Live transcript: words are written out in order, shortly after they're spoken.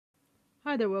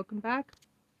Hi there, welcome back.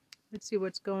 Let's see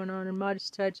what's going on in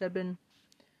Modest Touch. I've been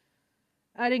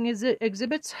adding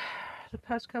exhibits the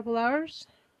past couple hours.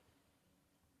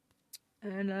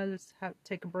 And let's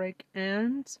take a break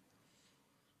and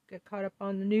get caught up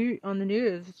on the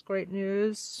news. It's great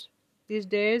news these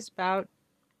days about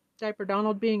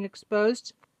Diaperdon being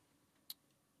exposed.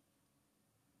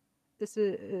 This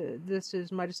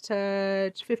is Modest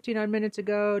Touch. 59 minutes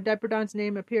ago, Diaperdon's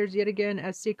name appears yet again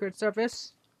as Secret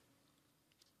Surface.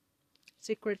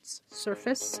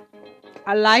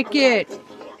 I like it.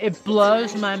 It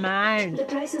blows my mind.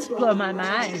 Blow my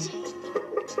mind.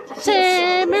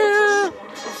 Samuel,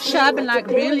 shopping like a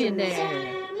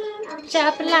billionaire.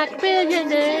 Shopping like a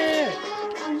billionaire.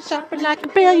 Shopping like a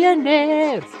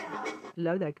billionaire.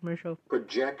 Love that commercial.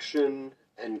 Projection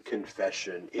and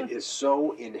confession. It is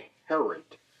so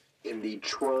inherent in the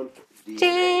Trump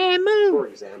DNA. For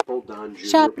example, Don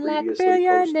Jr. previously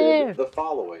posted the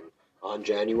following on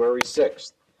January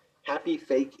 6th. Happy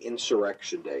fake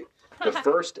insurrection day. The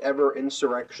first ever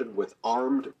insurrection with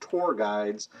armed tour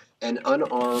guides and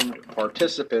unarmed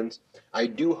participants. I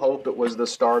do hope it was the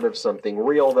start of something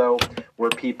real, though, where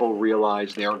people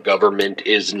realize their government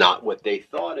is not what they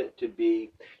thought it to be,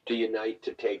 to unite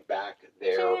to take back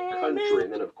their country.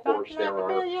 And then, of course, there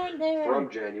are, from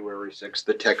January 6th,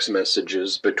 the text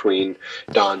messages between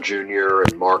Don Jr.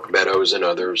 and Mark Meadows and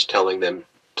others telling them,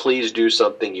 please do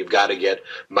something, you've got to get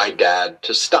my dad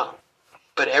to stop.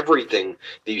 But everything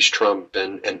these Trump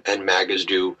and MAGAs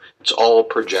do, it's all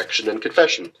projection and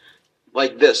confession.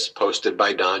 Like this, posted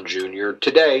by Don Jr.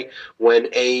 today, when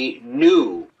a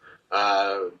new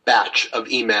batch of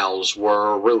emails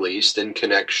were released in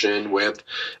connection with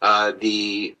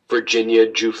the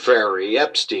Virginia Giuffre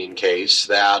Epstein case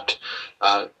that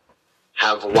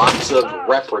have lots of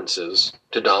references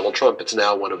to Donald Trump. It's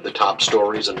now one of the top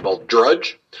stories in both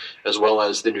Drudge as well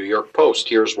as the New York Post.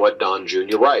 Here's what Don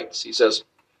Jr. writes. He says,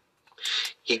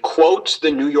 he quotes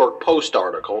the New York Post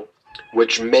article,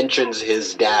 which mentions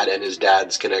his dad and his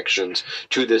dad's connections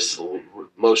to this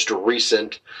most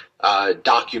recent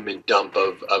document dump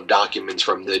of documents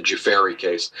from the Giuffre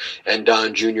case. And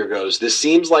Don Jr. goes, this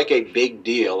seems like a big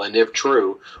deal, and if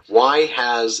true, why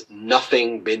has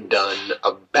nothing been done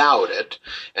about it?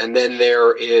 And then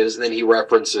then he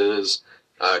references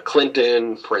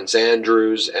Clinton, Prince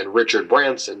Andrews, and Richard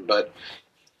Branson, but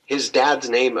his dad's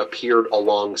name appeared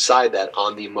alongside that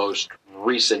on the most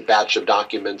recent batch of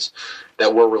documents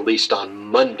that were released on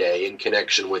Monday in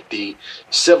connection with the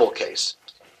civil case.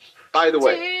 By the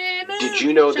way, did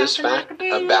you know this fact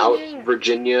about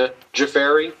Virginia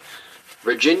Giuffre?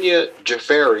 Virginia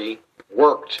Giuffre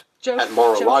worked at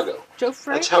Mar-a-Lago.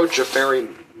 That's how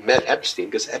Giuffre met Epstein,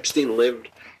 because Epstein lived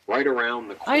right around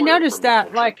the corner. I noticed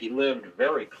that. Like, he lived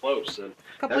very close. And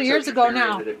a couple of years ago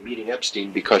now. Ended up meeting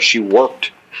Epstein because she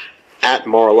worked at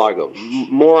Mar-a-Lago.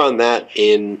 More on that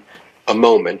in a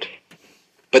moment.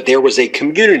 But there was a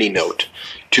community note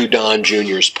to Don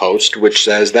Jr.'s post, which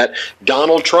says that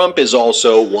Donald Trump is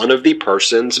also one of the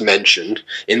persons mentioned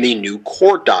in the new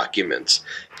court documents.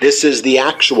 This is the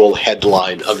actual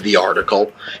headline of the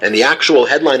article, and the actual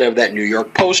headline of that New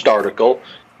York Post article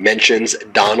mentions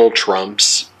Donald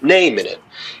Trump's name in it.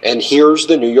 And here's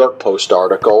the New York Post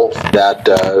article that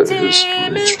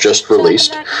is just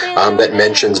released that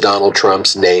mentions Donald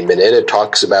Trump's name in it. It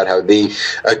talks about how the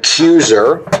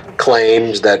accuser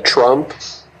claims that Trump,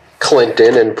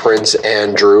 Clinton, and Prince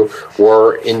Andrew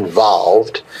were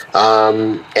involved.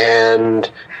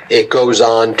 And it goes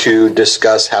on to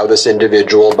discuss how this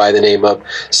individual by the name of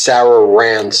Sarah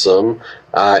Ransom,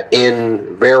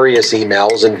 in various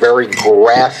emails in very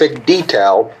graphic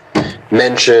detail,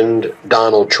 mentioned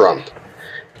Donald Trump.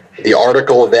 The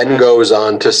article then goes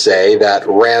on to say that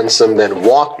Ransom then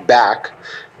walked back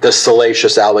the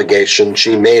salacious allegation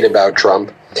she made about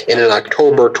Trump in an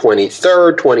October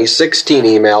 23rd, 2016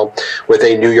 email with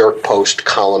a New York Post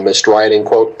columnist writing,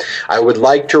 quote, I would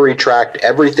like to retract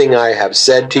everything I have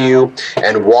said to you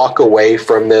and walk away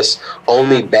from this.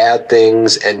 Only bad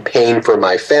things and pain for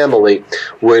my family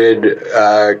would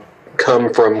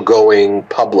come from going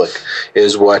public,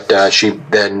 is what she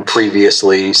then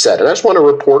previously said. And I just want to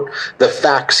report the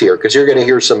facts here, because you're going to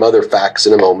hear some other facts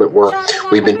in a moment where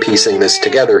we've been piecing this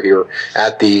together here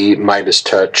at the Midas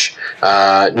Touch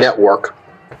network.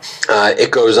 It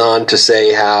goes on to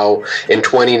say how in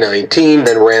 2019,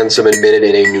 then Ransom admitted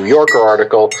in a New Yorker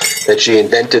article that she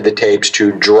invented the tapes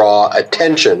to draw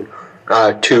attention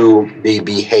to the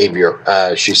behavior,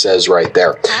 she says right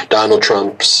there. Donald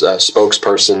Trump's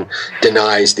spokesperson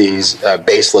denies these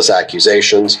baseless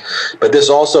accusations, but this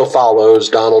also follows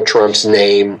Donald Trump's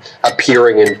name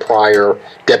appearing in prior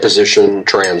deposition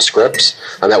transcripts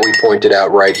that we pointed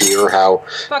out right here, how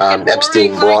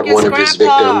Epstein brought one of his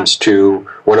victims to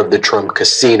one of the Trump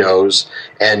casinos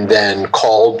and then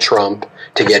called Trump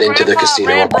to get into the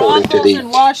casino, according to the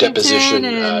deposition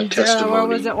testimony where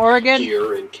was it, Oregon?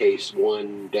 Here in case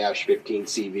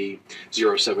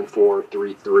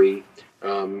 1-15CV07433,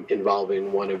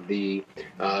 involving one of the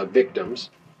victims.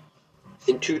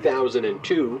 In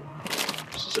 2002,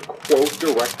 this is a quote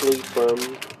directly from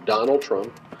Donald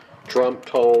Trump. Trump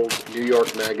told New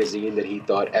York Magazine that he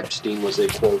thought Epstein was a,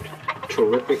 quote,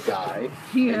 terrific guy,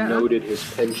 and noted his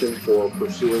penchant for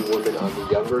pursuing women on the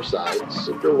younger side. It's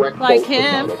a direct quote from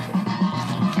Donald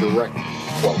Trump. Direct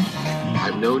quote.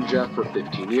 I've known Jeff for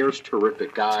 15 years.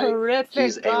 Terrific guy.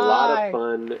 He's a lot of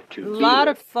fun to be with. A lot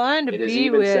of fun to be with. It is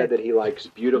even said that he likes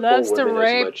beautiful women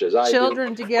as much as I do.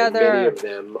 Children together. And many of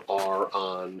them are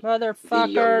on the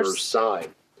younger side.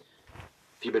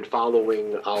 If you've been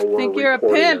following our reporting as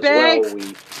well,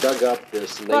 we dug up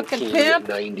this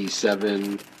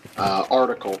 1997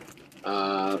 article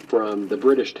from the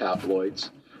British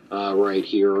tabloids right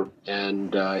here.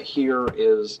 And here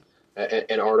is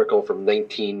an article from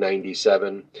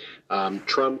 1997.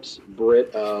 Trump's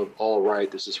Brit of All Right.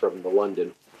 This is from the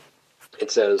London. It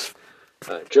says,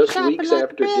 just weeks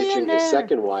after ditching his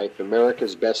second wife,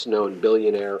 America's best-known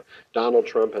billionaire, Donald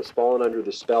Trump has fallen under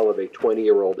the spell of a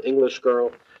 20-year-old English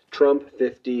girl. Trump,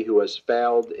 50, who has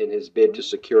failed in his bid to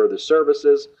secure the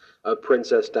services of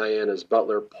Princess Diana's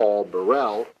butler, Paul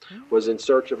Burrell, was in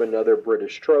search of another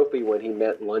British trophy when he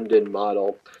met London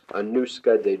model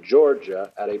Anuska de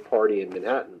Georgia at a party in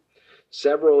Manhattan.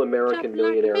 Several American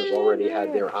millionaires already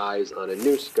had their eyes on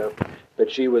Anuska, but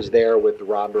she was there with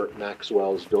Robert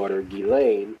Maxwell's daughter,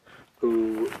 Ghislaine,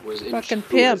 who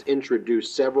has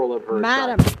introduced several of her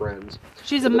attractive friends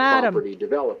to the property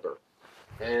developer.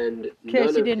 And none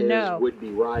of his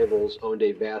would-be rivals owned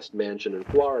a vast mansion in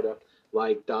Florida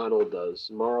like Donald does.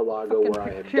 Mar-a-Lago, where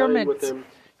I have dined with him,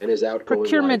 and his outgoing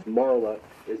wife, Marla,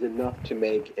 is enough to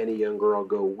make any young girl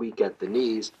go weak at the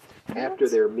knees. After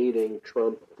their meeting,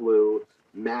 Trump flew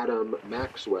Madame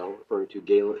Maxwell, referring to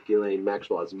Ghislaine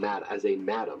Maxwell as a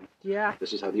madam. Yeah.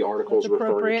 This is how the article is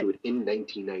referring to it in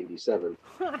 1997.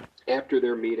 After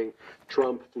their meeting,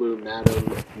 Trump flew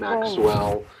Madame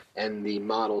Maxwell and the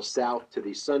model south to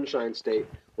the Sunshine State,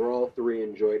 where all three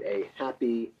enjoyed a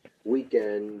happy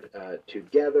weekend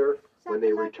together. When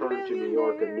they returned to New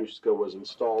York, Anuska was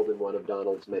installed in one of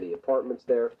Donald's many apartments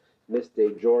there. Miss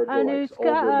DeGeorgia likes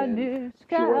older men.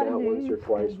 She went out once or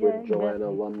twice with Joanna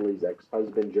Lumley's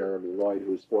ex-husband, Jeremy Lloyd,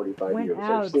 who's 45 years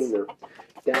her senior.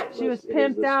 She was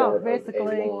pimped out,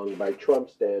 basically. By Trump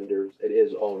standards, it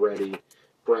is already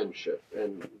friendship.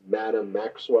 And Madame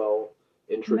Maxwell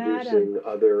introducing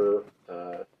other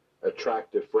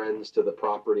attractive friends to the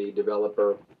property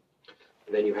developer.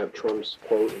 And then you have Trump's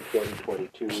quote in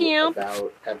 2022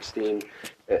 about Epstein.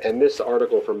 And this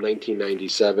article from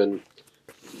 1997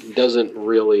 doesn't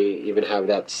really even have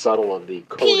that subtle of the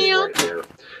coding right there.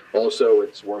 Also,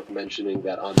 it's worth mentioning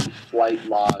that on the flight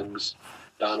logs,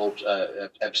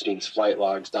 Epstein's flight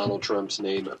logs, Donald Trump's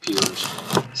name appears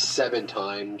 7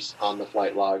 times on the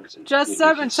flight logs. And just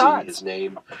 7 times. His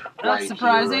name That's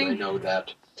surprising. Here, and I know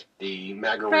that the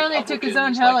MAGA Apparently Republicans, took his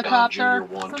own helicopter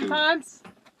like Don Jr. sometimes.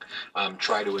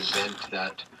 Try to invent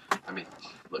that. I mean,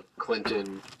 look,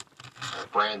 Clinton,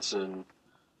 Branson,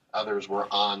 others were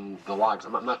on the logs.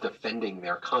 I'm not defending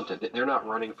their content. They're not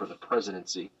running for the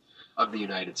presidency of the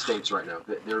United States right now.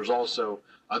 There's also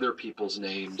other people's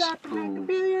names who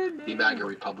the MAGA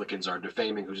Republicans are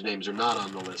defaming, whose names are not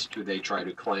on the list, who they try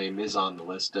to claim is on the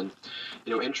list. And,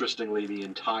 interestingly, the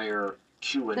entire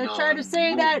QAnon They try to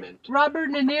say that Robert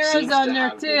De Niro's on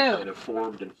there, too. Been kind of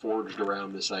formed and forged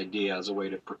around this idea as a way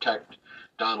to protect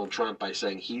Donald Trump by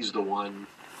saying he's the one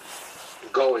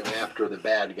going after the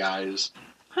bad guys.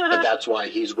 And that's why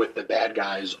he's with the bad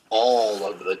guys all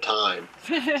of the time.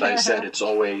 As I said, it's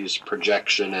always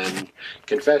projection and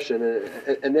confession.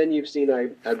 And then you've seen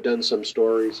I've done some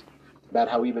stories about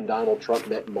how even Donald Trump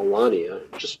met Melania,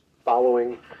 just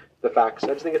following the facts. I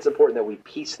just think it's important that we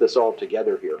piece this all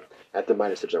together here at the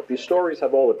Midas Touchdown. These stories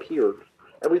have all appeared.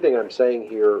 Everything I'm saying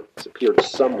here has appeared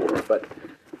somewhere, but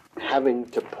having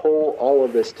to pull all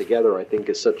of this together, I think,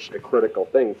 is such a critical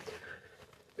thing.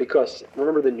 Because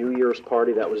remember the New Year's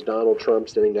party that was Donald Trump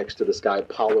standing next to this guy,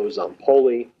 Paolo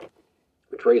Zampoli,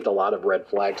 which raised a lot of red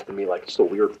flags to me, like, it's a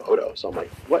weird photo. So I'm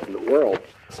like, what in the world?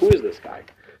 Who is this guy?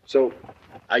 So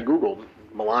I Googled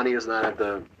Melania's not at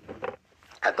the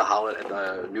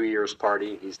New Year's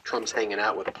party. Trump's hanging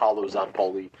out with Paolo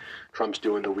Zampoli. Trump's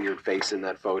doing the weird face in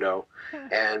that photo.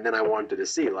 And then I wanted to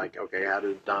see, like, okay, how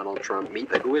did Donald Trump meet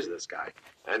who is this guy?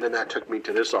 And then that took me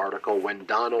to this article. When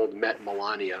Donald met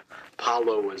Melania,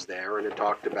 Paolo was there, and it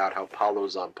talked about how Paolo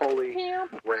Zampoli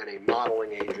ran a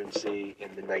modeling agency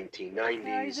in the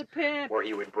 1990s where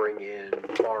he would bring in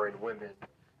foreign women,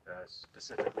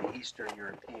 specifically Eastern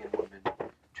European women,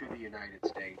 to the United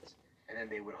States. And then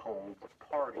they would hold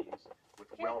parties with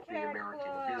wealthy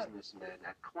American businessmen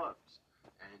at clubs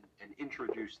and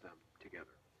introduce them together.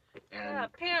 And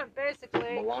pimp,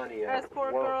 basically. Melania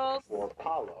Escort worked girls. for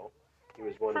Apollo. He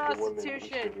was one of the women,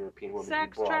 Eastern European women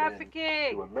sex he brought trafficking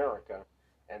in to America.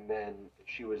 And then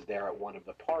she was there at one of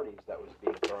the parties that was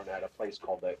being thrown at a place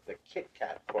called the Kit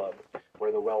Kat Club,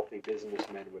 where the wealthy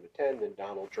businessmen would attend, and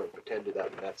Donald Trump attended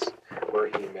that, and that's where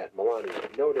he met Melania.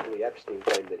 Notably, Epstein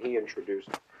claimed that he introduced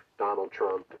Donald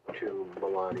Trump to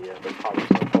Melania, but Paolo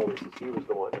Zampoli says he was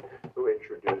the one who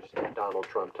introduced Donald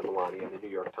Trump to Melania. And the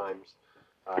New York Times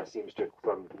seems to,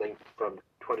 from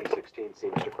 2016,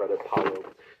 seems to credit Paolo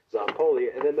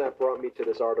Zampoli. And then that brought me to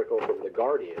this article from The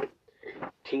Guardian,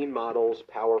 Teen Models,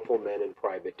 Powerful Men, and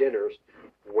Private Dinners.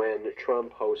 When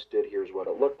Trump hosted, here's what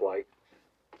it looked like.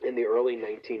 In the early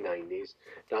 1990s,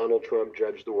 Donald Trump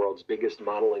judged the world's biggest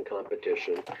modeling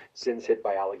competition, since hit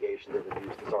by allegations of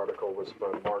abuse. This article was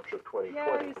from March of 2020.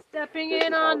 Yeah, he's stepping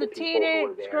in on the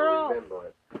teenage girl. Remember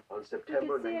it. On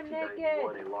September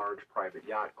 1991, a large private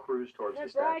yacht cruised towards the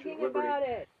Statue of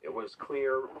Liberty. It was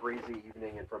clear, breezy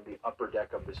evening, and from the upper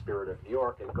deck of the Spirit of New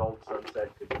York, a gold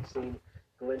sunset could be seen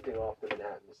glinting off the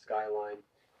Manhattan skyline.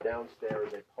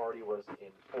 Downstairs, a party was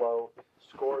in flow.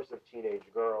 Scores of teenage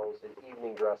girls in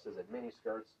evening dresses and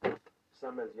miniskirts,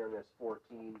 some as young as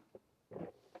 14,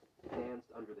 danced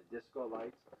under the disco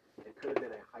lights. It could have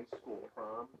been a high school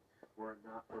prom, were it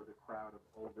not for the crowd of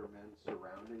older men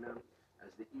surrounding them.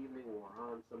 As the evening wore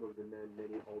on, some of the men,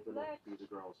 many old enough to be the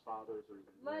girls' fathers or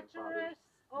even grandfathers,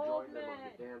 joined them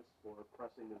on the dance floor,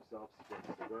 pressing themselves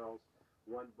against the girls.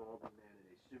 One balding man in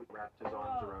a suit wrapped his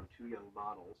arms around two young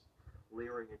models,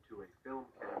 leering into a film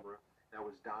camera that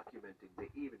was documenting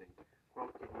the evening.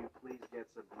 Quote, "Can you please get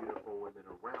some beautiful women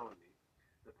around me?"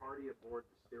 The party aboard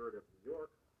the Spirit of New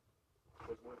York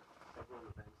was one of several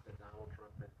events that Donald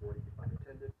Trump and 45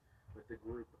 attended with a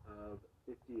group of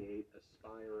 58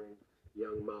 aspiring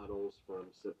young models from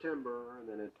September. And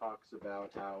then it talks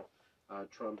about how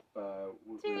Trump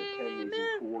would attend these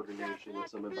in coordination with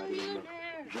somebody by the name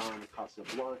of John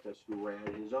Casablancas, who ran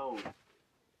his own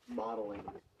modeling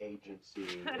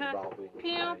agency involving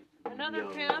young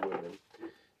women.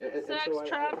 And so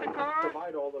I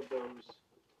provide all of those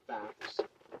facts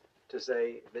to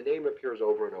say the name appears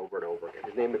over and over and over again.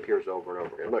 His name appears over and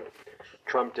over again. Look,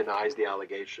 Trump denies the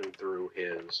allegation through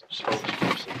his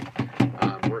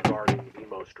spokesperson regarding the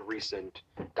most recent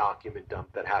document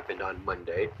dump that happened on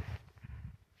Monday.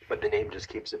 But the name just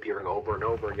keeps appearing over and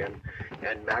over again.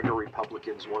 And MAGA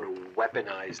Republicans want to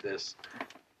weaponize this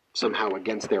somehow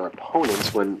against their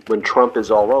opponents when Trump is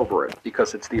all over it,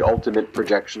 because it's the ultimate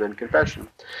projection and confession.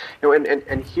 You know,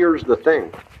 and here's the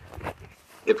thing.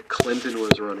 If Clinton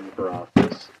was running for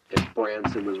office, if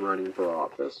Branson was running for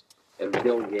office, if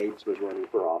Bill Gates was running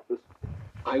for office,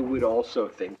 I would also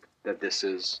think that this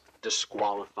is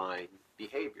disqualifying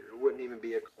behavior. It wouldn't even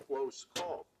be a close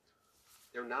call.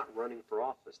 They're not running for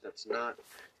office. That's not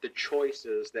the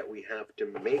choices that we have to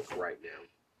make right now.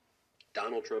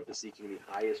 Donald Trump is seeking the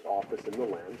highest office in the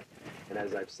land, and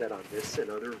as I've said on this and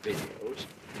other videos,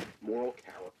 moral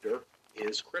character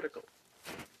is critical.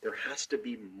 There has to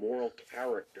be moral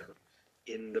character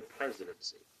in the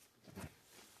presidency.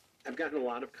 I've gotten a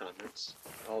lot of comments.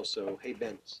 Also, hey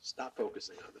Ben, stop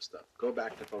focusing on this stuff. Go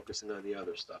back to focusing on the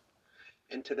other stuff.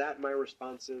 And to that, my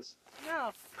response is,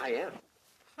 no. I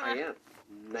am.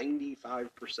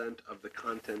 95% of the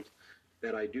content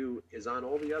that I do is on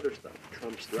all the other stuff.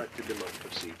 Trump's threat to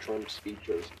democracy, Trump's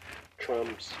speeches,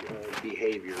 Trump's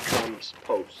behavior, Trump's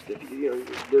posts.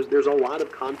 There's a lot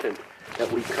of content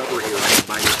that we cover here on the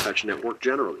Midas Touch Network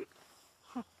generally.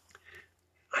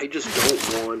 I just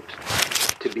don't want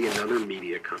to be another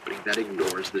media company that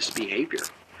ignores this behavior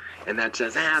and that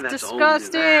says, that's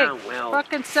disgusting. Well,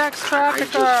 fucking sex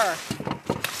trafficker.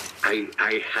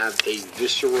 I have a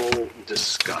visceral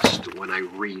disgust when I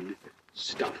read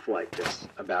stuff like this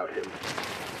about him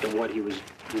and what he was,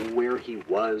 where he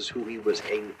was, who he was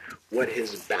hanging, what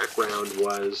his background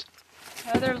was.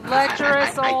 They're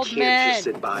lecherous old men. I can't just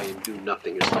sit by and do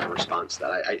nothing as my response to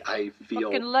that. I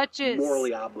feel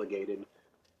morally obligated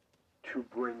to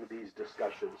bring these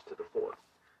discussions to the fore.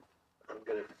 I'm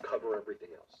going to cover everything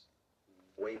else.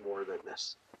 way more than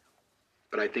this.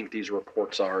 But I think these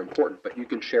reports are important. But you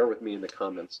can share with me in the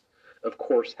comments, of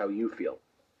course, how you feel.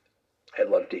 I'd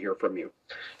love to hear from you.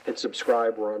 Hit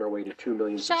subscribe. We're on our way to 2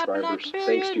 million subscribers.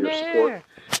 Thanks to your support.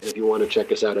 And if you want to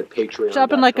check us out at Patreon.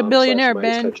 Shopping like a billionaire,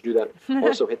 Ben. How'd you do that?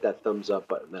 Also hit that thumbs up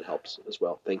button. That helps as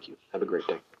well. Thank you. Have a great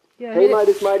day. Yeah, hey,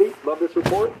 Midas Mighty. Love this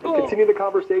report. And continue the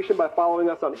conversation by following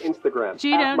us on Instagram. She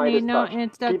don't need no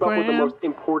Instagram. Keep up with the most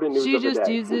important news of the day.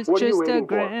 She just uses what are you waiting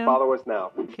for? Instagram. Follow us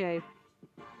now. Okay.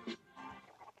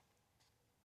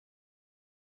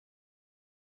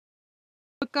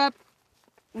 Look up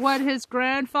what his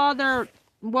grandfather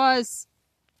was.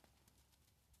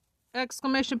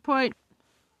 Exclamation point.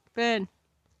 Ben.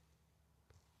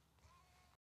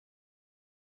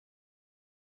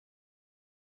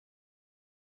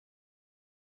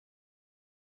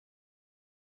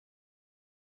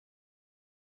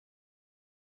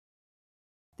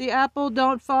 The apple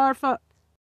don't far from...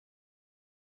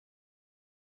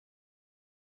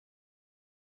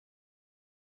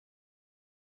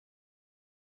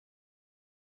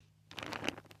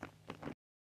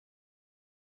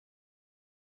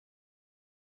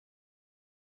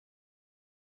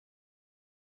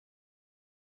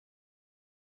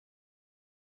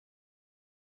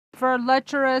 for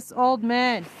lecherous old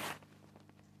men.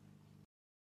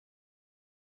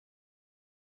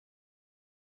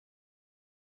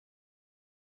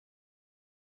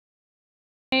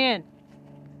 Man.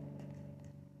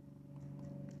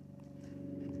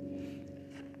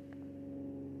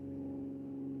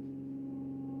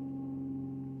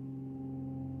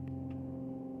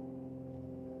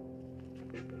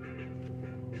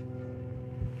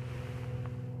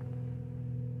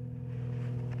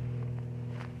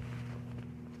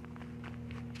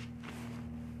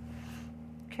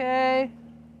 Okay.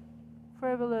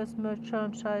 Frivolous move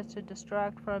Trump tries to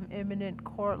distract from imminent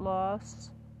court loss.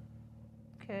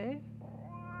 Okay.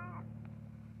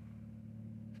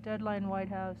 Deadline White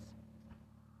House.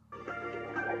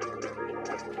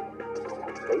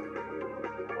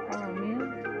 Oh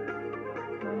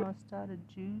man. Almost out of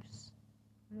juice.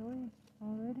 Really?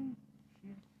 Already?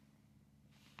 Shit.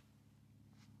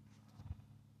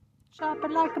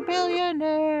 Shopping like a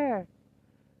billionaire.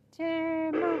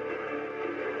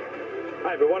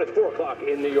 Hi, everyone. It's 4 o'clock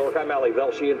in New York. I'm Ali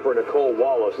Velshi in for Nicole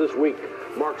Wallace. This week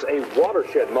marks a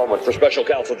watershed moment for Special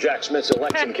Counsel Jack Smith's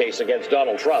election case against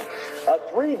Donald Trump. A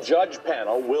 3-judge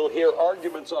panel will hear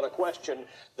arguments on a question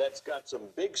that's got some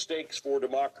big stakes for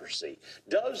democracy.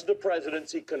 Does the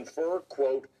presidency confer,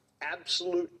 quote,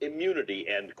 absolute immunity,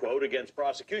 end quote, against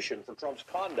prosecution for Trump's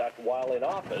conduct while in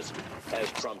office,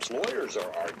 as Trump's lawyers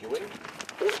are arguing?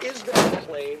 Or is that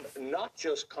claim not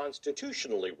just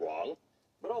constitutionally wrong,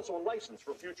 but also a license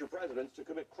for future presidents to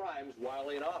commit crimes while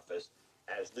in office,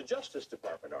 as the Justice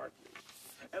Department argues?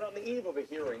 And on the eve of a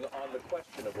hearing on the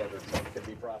question of whether Trump can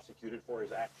be prosecuted for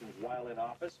his actions while in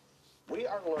office, we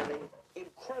are learning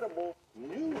incredible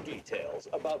new details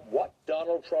about what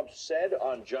Donald Trump said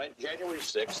on January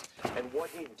 6th and what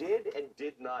he did and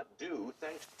did not do,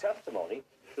 thanks to testimony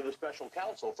to the special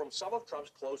counsel from some of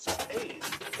Trump's closest aides,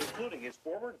 including his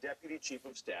former deputy chief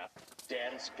of staff,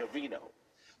 Dan Scavino.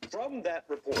 From that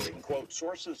reporting, quote,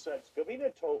 sources said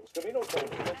Scavino told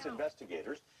Smith's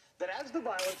investigators that as the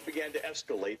violence began to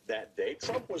escalate that day,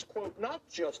 Trump was, quote, not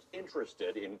just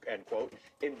interested in, end quote,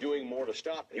 in doing more to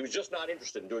stop it. He was just not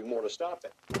interested in doing more to stop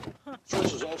it.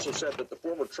 Sources also said that the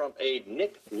former Trump aide,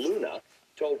 Nick Luna,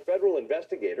 told federal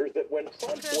investigators that when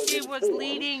Trump was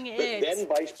leading that then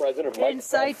Vice President Mike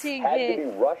Pence had to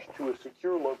be rushed to a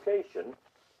secure location,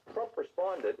 Trump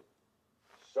responded,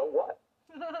 so what?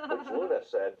 Which Luna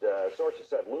said, sources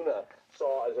said Luna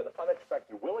saw as an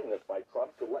unexpected willingness by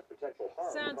Trump to let potential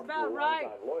harm come to a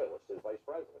longtime loyalist as vice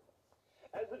president.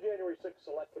 As the January 6th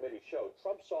Select Committee showed,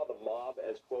 Trump saw the mob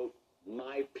as, quote,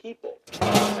 my people.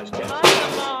 As Kennedy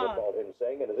recalled him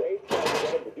saying, and his aides tried to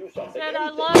get him to do something. Said, I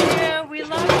love you, we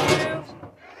love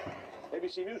you.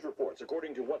 ABC News reports,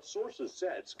 according to what sources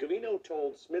said, Scavino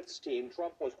told Smith's team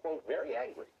Trump was, quote, very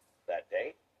angry that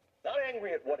day. Not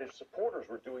angry at what his supporters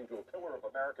were doing to a pillar of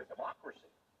American democracy,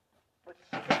 but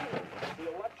the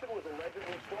election was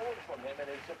allegedly stolen from him and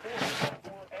his supporters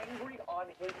were angry on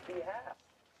his behalf.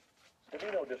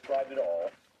 Scavino described it all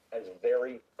as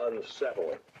very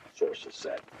unsettling, sources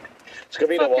said.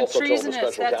 Scavino also told the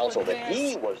special counsel that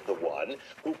he was the one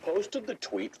who posted the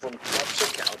tweet from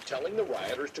Trump's account telling the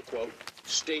rioters to, quote,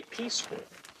 stay peaceful.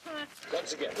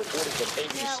 Once again, reporting from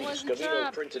ABC,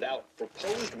 Scavino printed out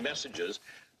proposed messages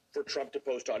for Trump to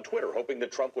post on Twitter, hoping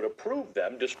that Trump would approve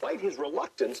them despite his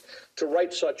reluctance to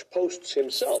write such posts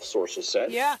himself, sources said.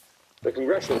 Yeah. The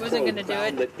congressional wasn't probe gonna do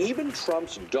found it. that even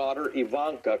Trump's daughter,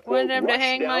 Ivanka, quote, Wanted him to rushed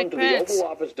hang down Mike to Pence. the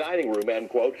Oval Office dining room, end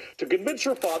quote, to convince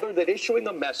her father that issuing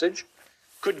a message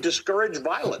could discourage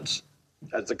violence,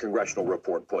 as the congressional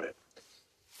report put it.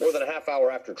 More than a half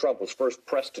hour after Trump was first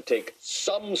pressed to take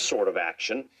some sort of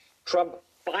action, Trump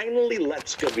finally let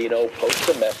Scavino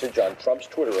post a message on Trump's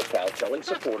Twitter account telling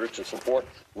supporters to support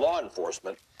law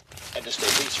enforcement and to stay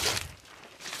peaceful.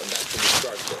 And that's where we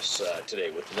start this today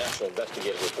with the national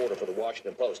investigative reporter for the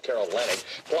Washington Post, Carol Leonnig,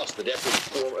 plus the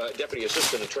Deputy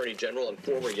Assistant Attorney General and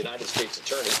former United States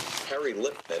Attorney, Harry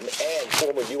Litman, and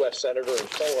former U.S. Senator and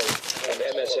co-host of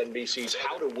MSNBC's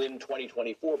How to Win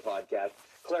 2024 podcast,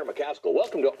 Claire McCaskill.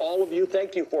 Welcome to all of you.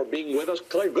 Thank you for being with us.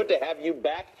 Claire, good to have you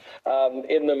back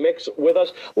in the mix with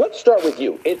us. Let's start with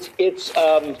you. It's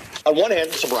on one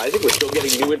hand surprising. We're still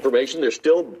getting new information. There's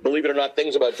still, believe it or not,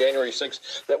 things about January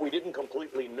 6th that we didn't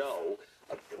completely know.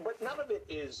 But none of it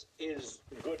is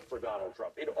good for Donald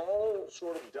Trump. It all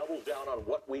sort of doubles down on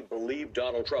what we believe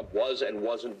Donald Trump was and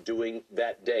wasn't doing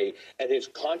that day, and his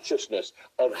consciousness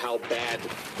of how bad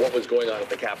what was going on at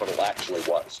the Capitol actually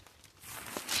was.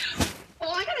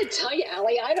 Well, I got to tell you,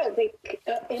 Allie, I don't think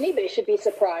anybody should be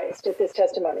surprised at this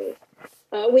testimony.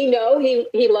 We know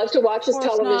he loves to watch his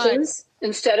televisions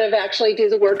instead of actually do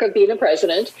the work of being a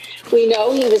president. We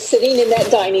know he was sitting in that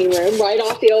dining room right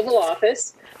off the Oval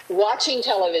Office, watching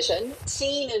television,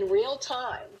 seeing in real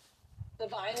time the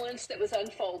violence that was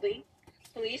unfolding,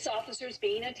 police officers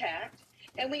being attacked,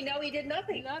 and we know he did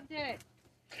nothing. He loved it.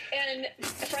 And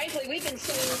frankly, we've been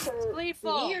saying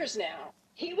for years now,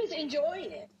 he was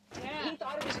enjoying it. Yeah. He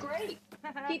thought it was great.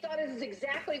 He thought it was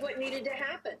exactly what needed to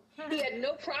happen. He had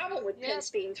no problem with Pence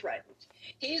being threatened.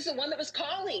 He's the one that was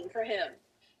calling for him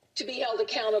to be held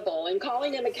accountable and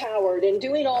calling him a coward and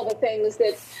doing all the things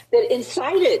that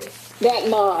incited that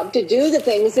mob to do the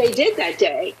things they did that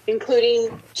day,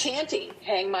 including chanting,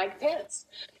 "Hang Mike Pence."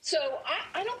 So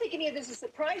I don't think any of this is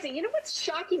surprising. You know what's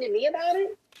shocking to me about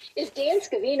it is Dan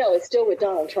Scavino is still with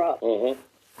Donald Trump. Mm-hmm.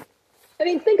 I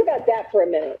mean, think about that for a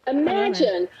minute.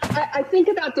 Imagine, I think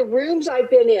about the rooms I've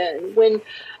been in when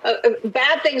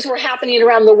bad things were happening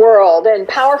around the world and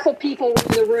powerful people were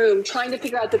in the room trying to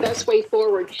figure out the best way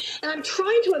forward. And I'm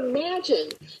trying to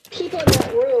imagine people in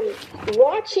that room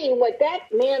watching what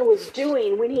that man was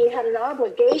doing when he had an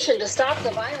obligation to stop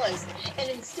the violence and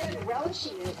instead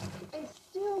relishing it and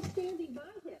still standing by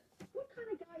him. What kind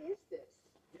of guy is this?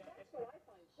 That's what I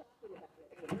find shocking about it.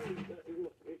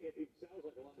 It sounds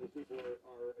like a lot of these people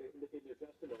are in their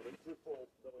testimony, truthful,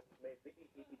 though it may be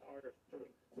harder.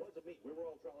 Wasn't me. We were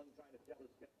all trying to tell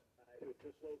this guy to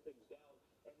slow things down,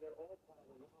 and they're all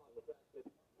piling on the fact that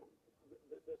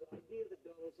there's an idea that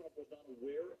Donald Trump was not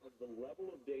aware of the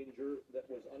level of danger that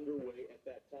was underway at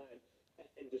that time,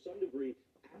 and to some degree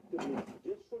actively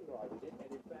disregarded it, and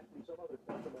in fact, in some other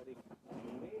testimony, I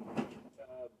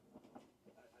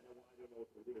don't know what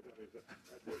the leader is, but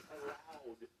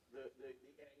allowed the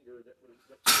anger that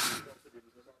resulted in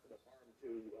remarkable harm to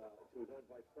his own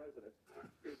vice president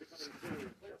is becoming clearer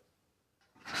and clearer.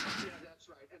 Yeah, that's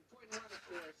right. And point one, of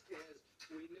course, is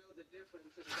we know the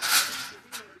difference in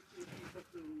between people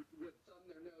who would thumb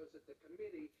their nose at the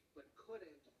committee but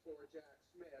couldn't for Jack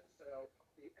Smith. So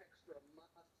the extra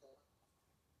muscle.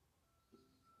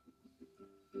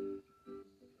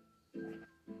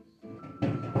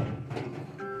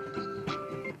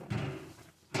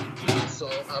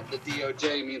 Of the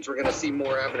DOJ means we're going to see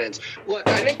more evidence. Look,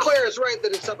 I think Claire is right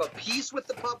that it's of a piece with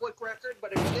the public record,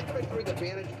 but if you think of it through the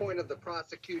vantage point of the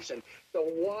prosecution, the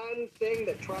one thing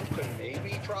that Trump could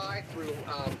maybe try through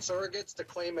surrogates to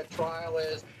claim at trial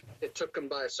is it took him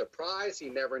by surprise. He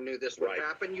never knew this would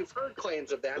happen. You've heard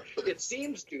claims of that. It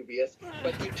seems dubious,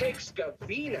 but you take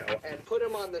Scavino and put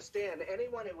him on the stand.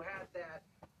 Anyone who had that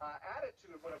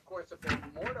attitude would, of course, have been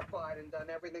mortified and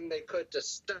done everything they could to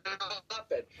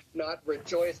stop it, not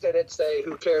rejoice at it, say,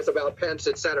 who cares about Pence,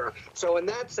 etc. So in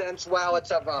that sense, while it's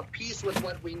of a piece with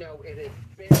what we know, it is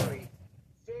very,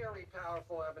 very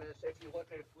powerful evidence if you look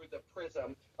at it through the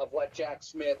prism of what Jack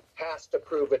Smith has to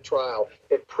prove at trial.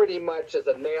 It pretty much is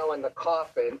a nail in the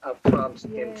coffin of Trump's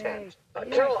intent.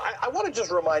 Carol, I want to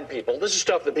just remind people, this is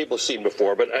stuff that people have seen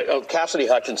before, but Cassidy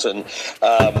Hutchinson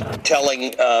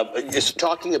is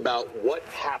talking about what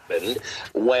happened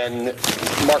when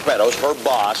Mark Meadows, her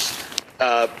boss,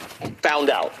 found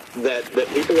out that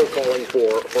people were calling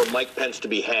for Mike Pence to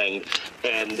be hanged,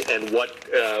 and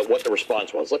what the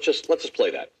response was. Let's just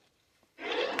play that.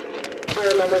 I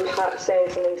remember Pat saying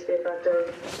something to the effect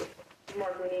of,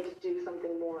 "Mark, we need to do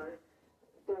something more.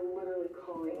 They're literally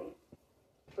calling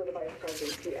for the vice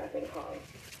presidency at the hub."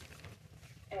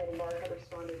 And Mark had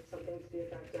responded something to the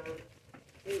effect of,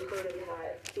 you heard him,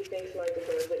 Pat. He thinks Mike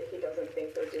deserves it. He doesn't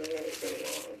think they're doing anything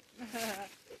wrong.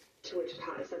 To which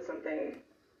Pat said something,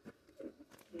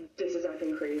 this is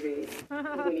acting crazy.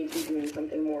 We need to be doing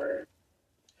something more.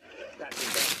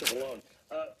 That's alone.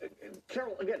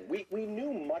 Carol, again, we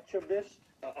knew much of this.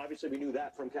 Obviously, we knew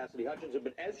that from Cassidy Hutchinson.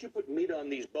 But as you put meat on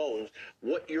these bones,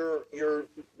 what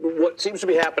seems to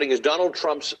be happening is Donald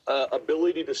Trump's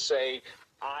ability to say,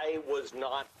 I was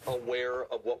not aware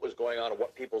of what was going on and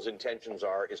what people's intentions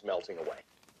are, is melting away.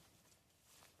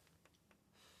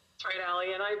 Right,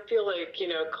 Allie, and I feel like,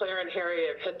 Claire and Harry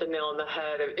have hit the nail on the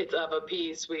head. It's of a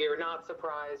piece. We are not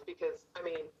surprised because,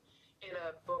 in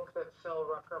a book that Phil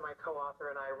Rucker, my co-author,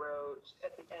 and I wrote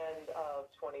at the end of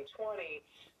 2020,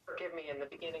 forgive me, in the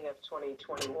beginning of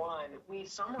 2021, we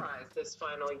summarized this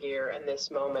final year and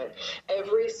this moment.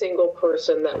 Every single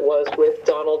person that was with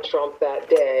Donald Trump that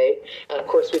day, and of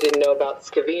course we didn't know about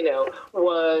Scavino,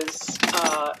 was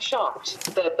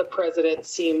shocked that the president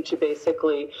seemed to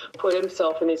basically put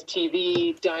himself in his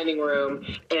TV dining room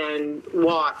and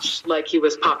watch like he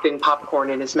was popping popcorn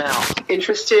in his mouth.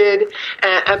 Interested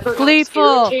and perhaps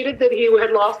irritated that he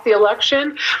had lost the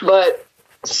election, but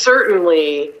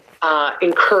certainly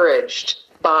encouraged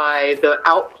by the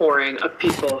outpouring of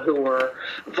people who were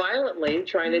violently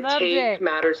trying to take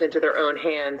matters into their own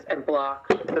hands and block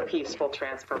the peaceful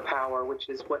transfer of power, which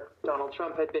is what Donald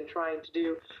Trump had been trying to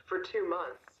do for 2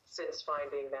 months since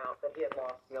finding out that he had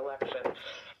lost the election.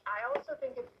 I also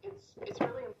think it's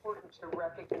really important to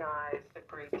recognize the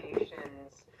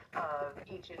gradations of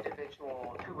each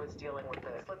individual who was dealing with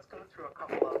this. Let's go through a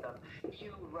couple of them.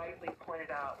 You rightly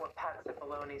pointed out what Pat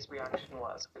Cipolloni's reaction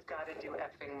was. We've got to do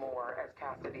effing more, as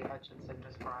Cassidy Hutchinson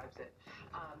describes it.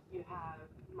 You have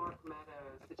Mark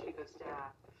Meadows, the chief of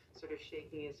staff, sort of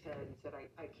shaking his head and said,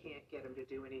 I can't get him to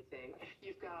do anything.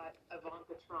 You've got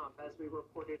Ivanka Trump, as we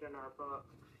reported in our book,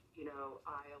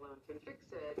 I alone can fix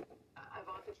it.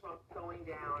 Ivanka Trump going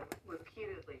down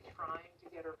repeatedly, trying to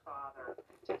get her father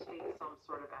to take some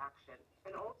sort of action,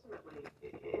 and ultimately,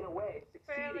 in a way,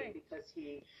 succeeding because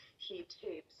he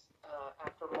tapes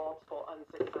after multiple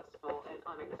unsuccessful and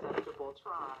unacceptable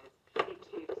tries. He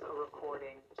tapes a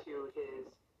recording to his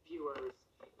viewers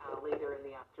later in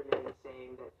the afternoon,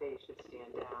 saying that they should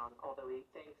stand down. Although he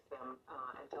thanks them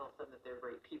and tells them that they're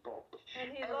great people.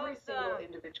 And every single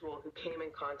individual who came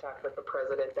in contact with the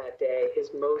president that day,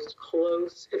 his most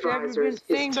close advisors,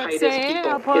 his tightest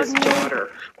people, his daughter,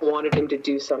 wanted him to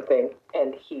do something,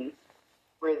 and he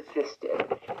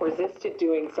resisted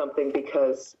doing something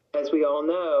because, as we all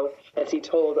know, as he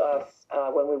told us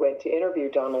when we went to interview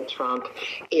Donald Trump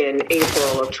in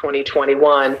April of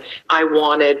 2021, I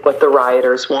wanted what the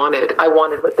rioters wanted. I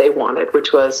wanted what they wanted,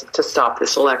 which was to stop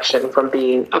this election from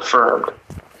being affirmed.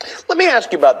 Let me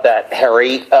ask you about that,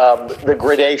 Harry. The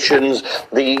gradations,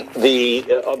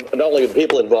 not only the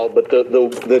people involved, but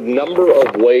the number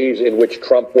of ways in which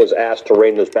Trump was asked to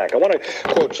rein this back. I want to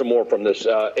quote some more from this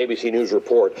ABC News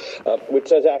report, which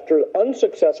says, after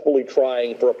unsuccessfully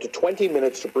trying for up to 20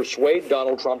 minutes to persuade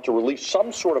Donald Trump to release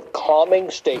some sort of calming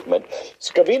statement,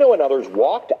 Scavino and others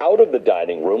walked out of the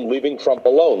dining room, leaving Trump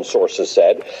alone, sources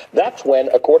said. That's when,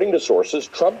 according to sources,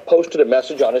 Trump posted a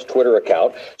message on his Twitter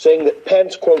account saying that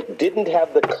Pence, quote, didn't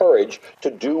have the courage to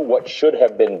do what should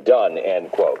have been done, end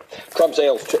quote. Trump's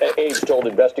aides told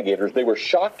investigators they were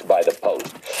shocked by the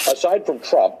post. Aside from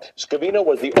Trump, Scavino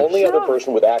was the only other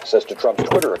person with access to Trump's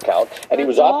Twitter account, and he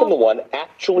was often the one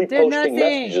actually posting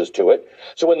messages to it.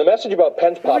 So when the message about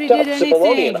Pence popped up,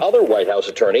 Cipollone, another White House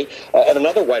attorney,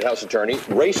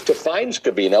 raced to find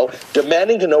Scavino,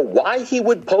 demanding to know why he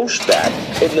would post that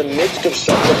in the midst of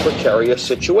such a precarious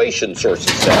situation,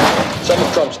 sources said. Some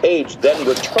of Trump's aides then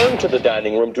returned to the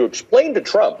dining room to explain to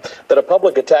Trump that a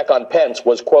public attack on Pence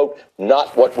was, quote,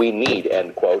 not what we need,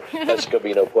 end quote, as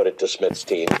Scavino put it to Smith's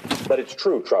team. But it's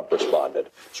true, Trump responded,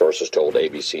 sources told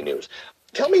ABC News.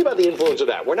 Tell me about the influence of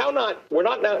that. We're now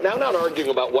not arguing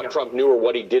about what Trump knew or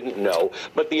what he didn't know,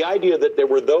 but the idea that there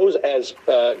were those, as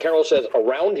Carol says,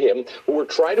 around him who were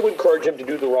trying to encourage him to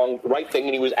do the right thing,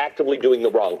 and he was actively doing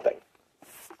the wrong thing.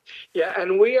 Yeah,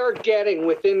 and we are getting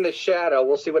within the shadow.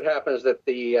 We'll see what happens at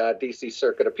the D.C.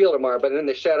 Circuit Appeal tomorrow, but in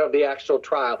the shadow of the actual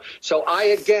trial. So I,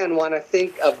 again, want to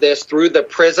think of this through the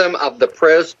prism of the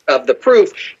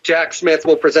proof Jack Smith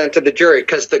will present to the jury,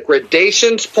 because the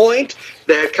gradations point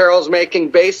that Carol's making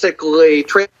basically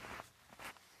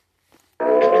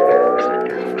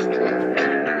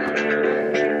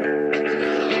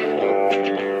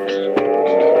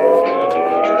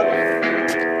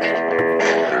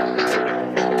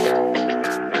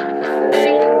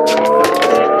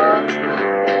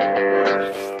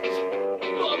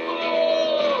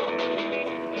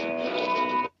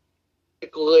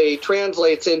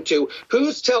translates into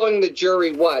who's telling the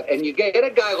jury what. And you get a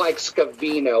guy like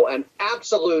Scavino, an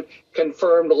absolute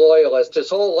confirmed loyalist. His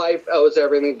whole life owes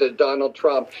everything to Donald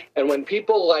Trump. And when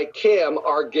people like him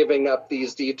are giving up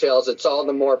these details, it's all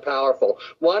the more powerful.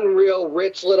 One real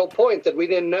rich little point that we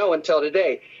didn't know until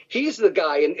today. He's the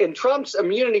guy in Trump's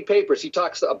immunity papers. He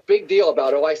talks a big deal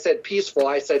about, I said peaceful.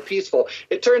 I said peaceful.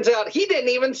 It turns out he didn't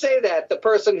even say that. The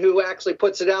person who actually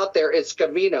puts it out there is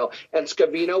Scavino, and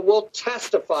Scavino will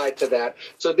testify to that.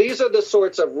 So these are the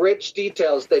sorts of rich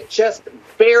details that just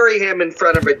bury him in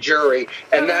front of a jury.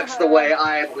 And that's the way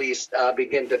I at least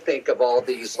begin to think of all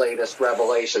these latest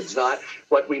revelations. Not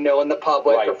what we know in the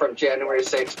public or from January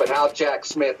 6th, but how Jack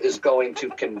Smith is going to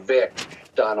convict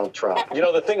Donald Trump. You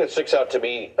know, the thing that sticks out to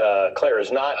me, Claire,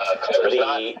 is not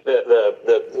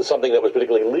the something that was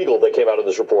particularly legal that came out of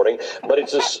this reporting, but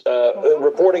it's this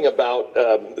reporting about,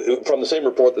 from the same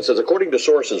report that says, according to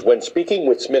sources, when speaking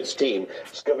with Smith's team,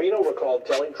 Scavino recalled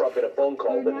telling Trump in a phone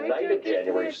call the night of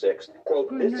January 6th, quote,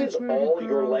 "This is all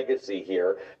your legacy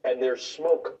here, and there's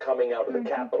smoke coming out of the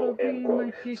Capitol," end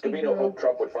quote. Scavino hoped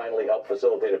Trump would finally help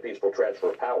facilitate a peaceful transfer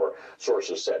of power,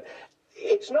 sources said.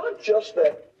 It's not just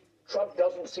that Trump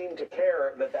doesn't seem to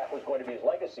care that that was going to be his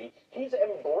legacy. He's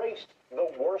embraced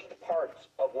the worst parts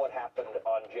of what happened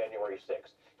on January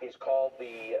 6th. He's called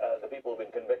the people who've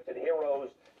been convicted heroes.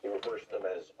 He refers to them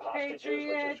as hostages,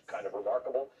 which is kind of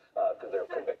remarkable because they're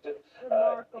convicted.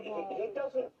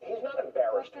 He's not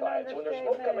embarrassed by it. So when there's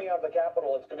smoke coming out of the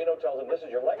Capitol and Scavino tells him this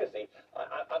is your legacy,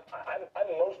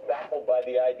 I'm most baffled by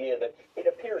the idea that it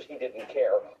appears he didn't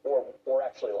care or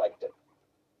actually liked it.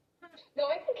 No,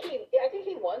 I think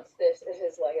he wants this as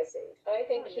his legacy. I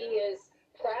think he is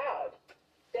proud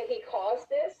that he caused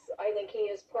this. I think he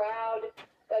is proud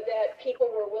that people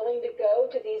were willing to go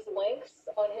to these lengths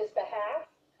on his behalf.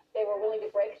 They were willing to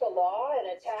break the law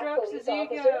and attack police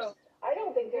officers. I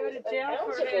don't think there's an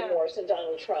ounce of remorse in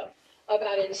Donald Trump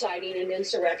about inciting an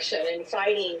insurrection and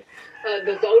fighting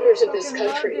the voters of this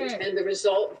country and the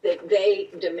result that they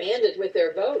demanded with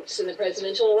their votes in the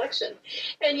presidential election.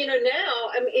 And, you know, now,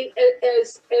 I mean,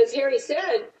 as Harry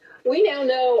said, we now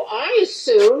know, I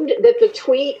assumed that the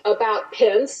tweet about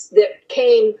Pence that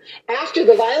came after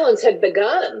the violence had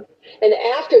begun and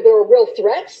after there were real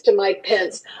threats to Mike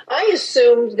Pence, I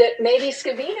assumed that maybe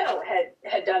Scavino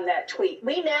had done that tweet.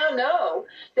 We now know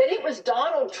that it was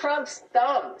Donald Trump's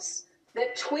thumbs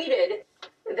that tweeted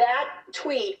that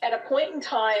tweet at a point in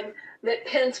time that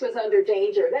Pence was under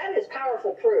danger. That is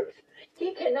powerful proof.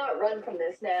 He cannot run from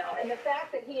this now. And the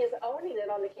fact that he is owning it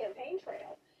on the campaign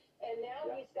trail, and now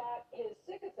he's got his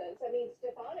sycophants. I mean,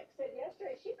 Stefanik said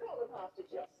yesterday she called them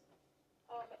hostages.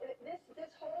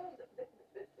 This whole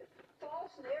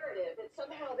false narrative that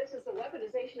somehow this is the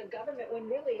weaponization of government when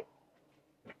really...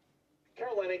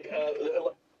 Carol Leonnig,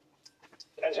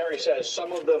 as Harry says,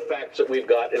 some of the facts that we've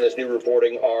got in this new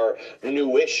reporting are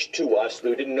newish to us.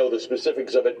 We didn't know the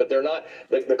specifics of it, but they're not,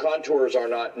 the contours are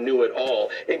not new at all,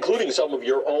 including some of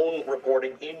your own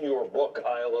reporting in your book,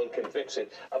 I Alone Can Fix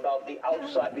It, about the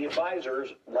outside, the advisors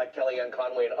like Kellyanne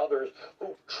Conway and others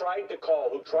who tried to call,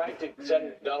 who tried to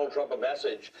send Donald Trump a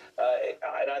message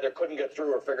and either couldn't get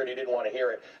through or figured he didn't want to hear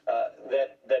it,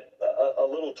 that a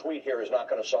little tweet here is not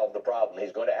going to solve the problem.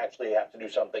 He's going to actually have to do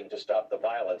something to stop the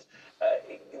violence.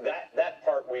 That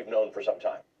part we've known for some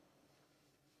time.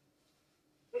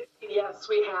 Yes,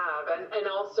 we have. And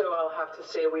also I'll have to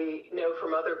say we know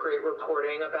from other great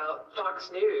reporting about Fox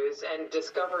News and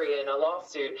Discovery in a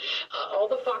lawsuit. All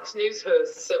the Fox News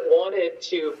hosts that wanted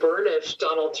to burnish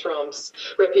Donald Trump's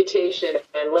reputation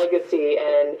and legacy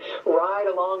and ride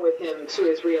along with him to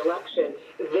his reelection,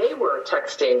 they were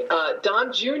texting.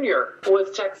 Don Jr. was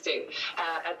texting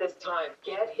at this time,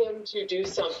 get him to do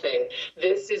something.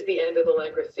 This is the end of the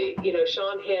legacy. You know,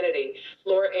 Sean Hannity,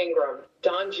 Laura Ingraham,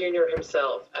 Don Jr.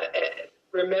 himself.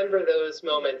 Remember those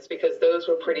moments because those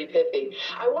were pretty pithy.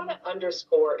 I want to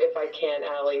underscore, if I can,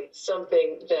 Allie,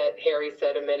 something that Harry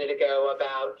said a minute ago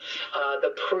about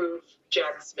the proof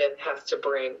Jack Smith has to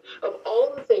bring. Of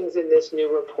all the things in this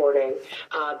new reporting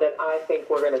that I think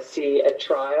we're going to see at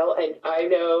trial, and I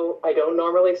know I don't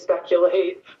normally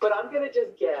speculate, but I'm going to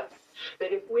just guess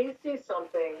that if we see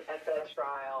something at that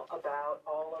trial about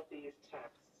all of these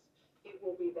texts, it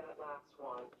will be that last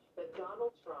one. That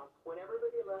Donald Trump, when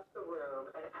everybody left the room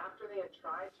and after they had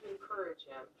tried to encourage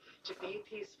him to be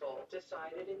peaceful,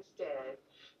 decided instead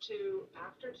to,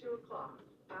 after 2 o'clock,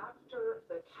 after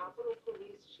the Capitol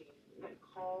Police Chief had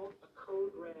called a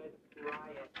code red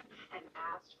riot and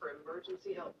asked for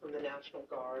emergency help from the National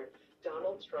Guard,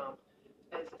 Donald Trump,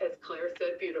 as Claire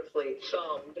said beautifully,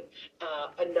 thumbed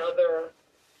another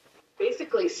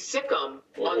basically sick them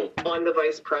on the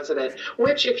vice president,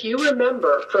 which, if you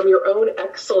remember from your own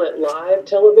excellent live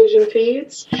television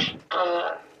feeds,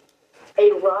 a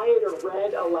rioter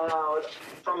read aloud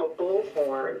from a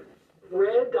bullhorn,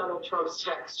 read Donald Trump's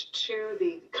text to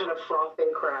the kind of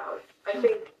frothing crowd. I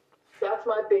think that's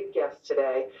my big guess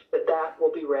today, that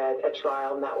will be read at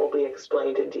trial and that will be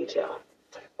explained in detail.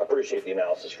 Appreciate the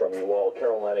analysis from you all.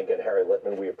 Carol Lanigan, Harry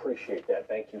Litman, we appreciate that.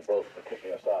 Thank you both for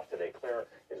kicking us off today. Claire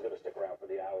is going to stick around for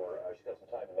the hour. She's got some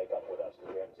time to make up with us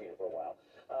because we haven't seen her for a while.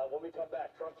 When we come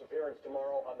back, Trump's appearance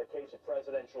tomorrow on the case of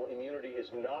presidential immunity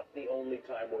is not the only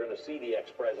time we're going to see the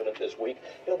ex-president this week.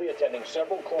 He'll be attending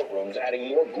several courtrooms, adding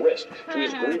more grist to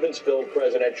his grievance-filled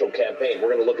presidential campaign.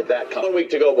 We're going to look at that. 1 week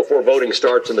to go before voting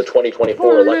starts in the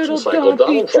 2024 election cycle.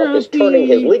 Donald Trump is turning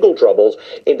his legal troubles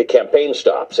into campaign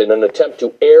stops in an attempt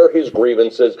to air his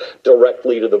grievances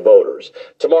directly to the voters.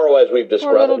 Tomorrow, as we've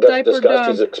discussed,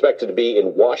 he's expected to be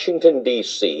in Washington,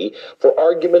 D.C. for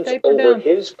arguments over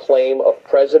his claim of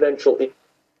presidential...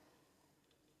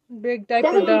 Big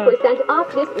Diaperdon. 70%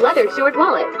 off this leather short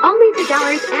wallet. Only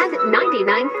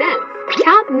 $2.99.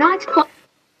 Top-notch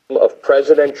of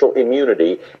presidential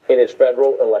immunity in his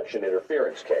federal election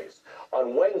interference case.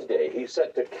 On Wednesday, he's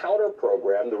set to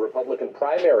counter-program the Republican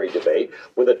primary debate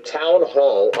with a town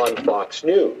hall on Fox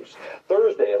News.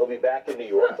 Thursday, he'll be back in New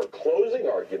York for closing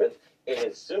arguments in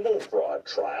his civil fraud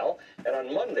trial. And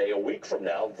on Monday, a week from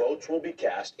now, votes will be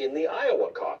cast in the Iowa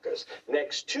caucus.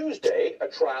 Next Tuesday, a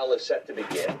trial is set to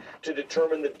begin to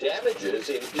determine the damages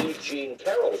in E. Jean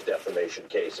Carroll's defamation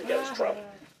case against Trump.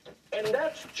 And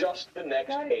that's just the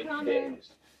next 8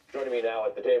 days. Joining me now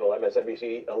at the table,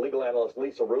 MSNBC legal analyst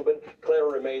Lisa Rubin. Claire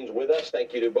remains with us.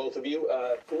 Thank you to both of you.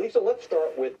 Lisa, let's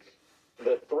start with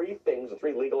the three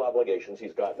legal obligations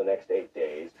he's got in the next 8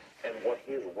 days, and what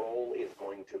his role is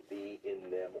going to be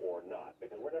in them or not.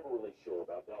 Because we're never really sure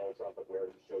about Donald Trump and where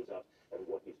he shows up and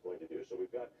what he's going to do. So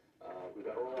we've got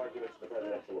oral arguments in the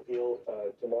presidential appeal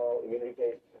tomorrow, immunity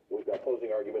case. We've got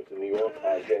closing arguments in New York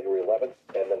on January 11th,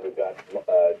 and then we've got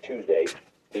Tuesday,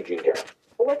 Eugene Carroll.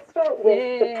 Well, let's start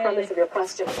with the premise of your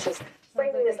question, which is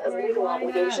framing this as legal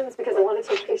obligations, because I want to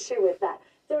take issue with that.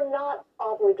 They're not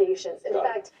obligations. In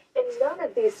fact, in none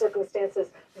of these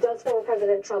circumstances does former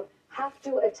President Trump have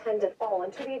to attend at all.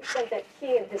 And to the extent that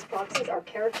he and his proxies are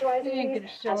characterizing these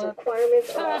as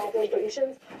requirements or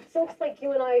obligations, folks like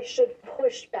you and I should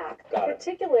push back,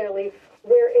 particularly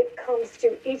where it comes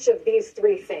to each of these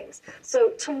three things. So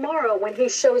tomorrow, when he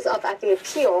shows up at the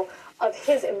appeal of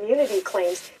his immunity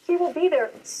claims, he will be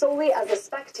there solely as a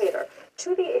spectator.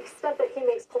 To the extent that he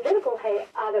makes political hay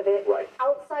out of it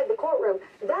outside the courtroom,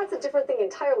 that's a different thing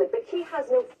entirely. But he has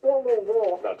no formal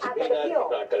role at that appeal.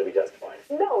 Not going to be testifying.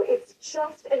 No, it's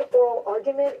just an oral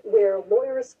argument where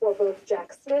lawyers for both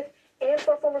Jack Smith and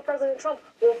for former President Trump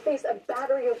will face a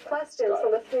battery of questions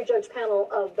from a three-judge panel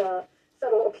of the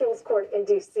Federal Appeals Court in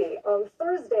D.C. On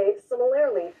Thursday,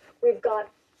 similarly, we've got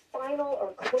final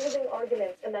or closing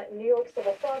arguments in that New York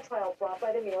civil fraud trial brought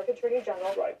by the New York Attorney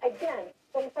General. Again,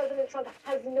 former President Trump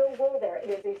has no role there. It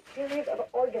is a series of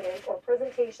arguments or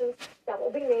presentations that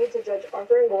will be made to Judge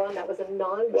Arthur Engoron. That was a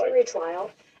non-jury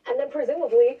trial. And then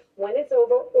presumably, when it's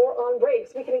over or on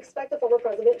breaks, we can expect the former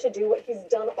president to do what he's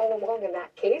done all along in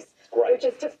that case, which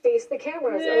is to face the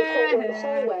cameras in a courtroom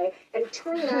hallway and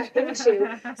turn that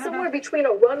into somewhere between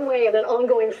a runway and an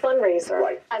ongoing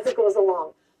fundraiser as it goes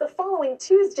along. The following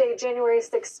Tuesday, January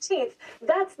 16th,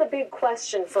 that's the big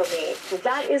question for me.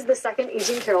 That is the second E.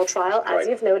 Jean Carroll trial, as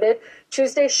you've noted.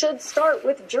 Tuesday should start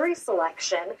with jury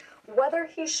selection. Whether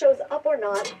he shows up or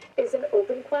not is an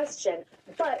open question.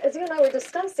 But as you and I were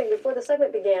discussing before the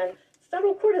segment began,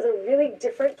 federal court is a really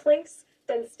different place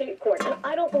than state court. And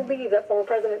I don't believe that former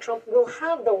President Trump will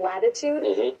have the latitude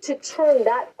to turn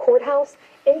that courthouse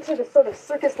into the sort of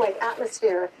circus-like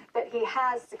atmosphere that he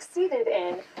has succeeded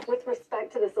in with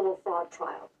respect to the civil fraud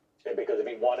trial. And because if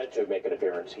he wanted to make an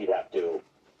appearance, he'd have to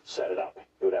set it up.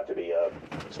 It would have to be a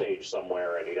stage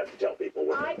somewhere, and he'd have to tell people.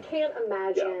 I can't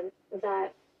imagine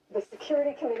that the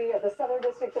Security Committee of the Southern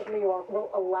District of New York will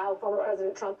allow former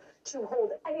President Trump to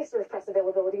hold any sort of press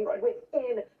availability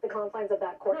within the confines of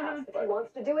that courthouse. If he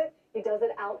wants to do it, he does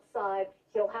it outside.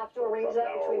 He'll have to arrange that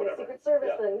between the Secret Service,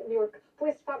 the New York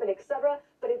Police Department, etc.,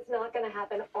 but it's not going to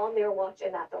happen on their watch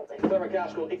in that building. Claire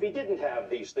McCaskill, if he didn't have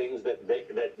these things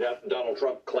that Donald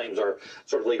Trump claims are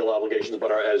sort of legal obligations,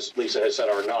 but are, as Lisa has said,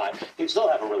 are not, he'd still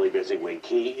have a really busy week.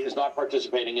 He is not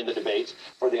participating in the debates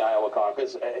for the Iowa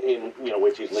caucus, in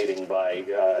which he's leading by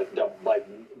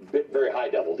very high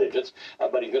double digits,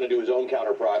 but he's going to do his own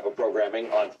counter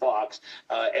programming on Fox,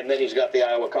 and then he's got the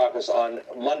Iowa caucus on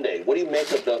Monday. What do you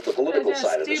make of the political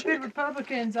side of this week? Stupid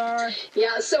Republicans are.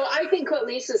 Yeah, so I think what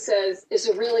Lisa says is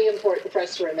really important for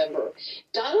us to remember.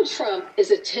 Donald Trump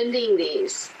is attending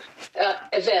these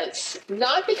events,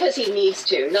 not because he needs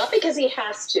to, not because he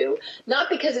has to, not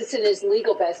because it's in his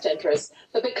legal best interest,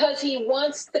 but because he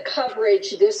wants the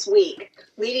coverage this week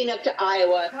leading up to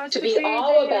Iowa to be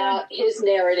all about his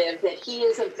narrative that he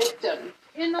is a victim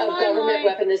of government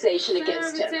weaponization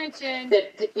against him.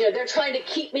 That they're trying to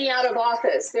keep me out of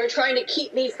office. They're trying to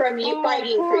keep me from you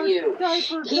fighting for you.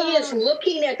 He is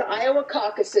looking at the Iowa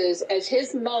caucuses as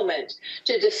his moment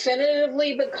to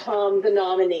definitively become the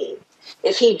nominee.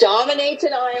 If he dominates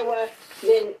in Iowa,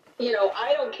 then,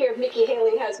 I don't care if Nikki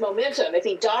Haley has momentum. If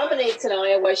he dominates in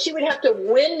Iowa, she would have to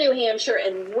win New Hampshire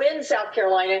and win South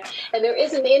Carolina, and there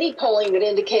isn't any polling that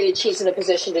indicated she's in a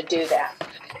position to do that.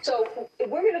 So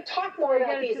we're going to talk more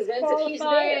about these events if he's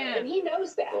there, and he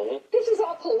knows that. This is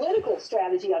all political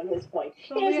strategy on his point.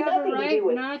 So it has nothing to do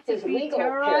with his legal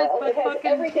peril. It has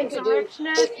everything to do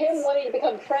with him wanting to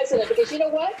become president, because you know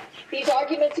what? These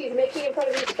arguments he's making in front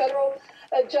of these federal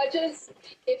judges,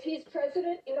 if he's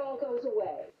president, it all goes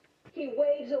away. He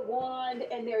waves a wand,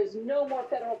 and there's no more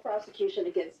federal prosecution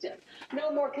against him.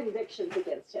 No more convictions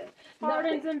against him.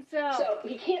 Pardons himself. So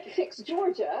he can't fix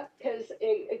Georgia, because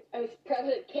a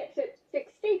president can't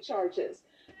fix state charges.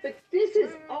 But this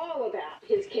is all about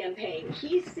his campaign.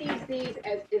 He sees these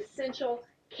as essential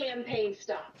campaign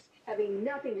stops, having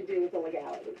nothing to do with the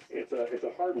legalities. It's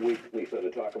a hard week, Lisa,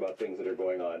 to talk about things that are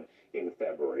going on in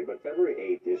February, but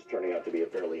February 8th is turning out to be a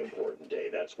fairly important day.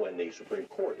 That's when the Supreme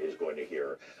Court is going to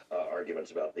hear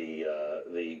arguments about the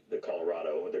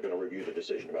Colorado. They're going to review the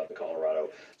decision about the Colorado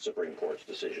Supreme Court's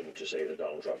decision to say that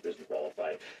Donald Trump isn't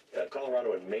qualified.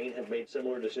 Colorado and Maine have made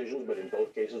similar decisions, but in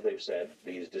both cases they've said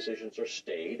these decisions are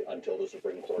stayed until the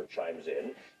Supreme Court chimes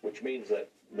in, which means that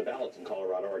the ballots in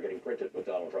Colorado are getting printed with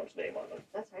Donald Trump's name on them.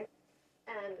 That's right.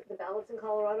 And the ballots in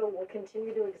Colorado will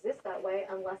continue to exist that way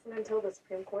unless and until the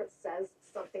Supreme Court says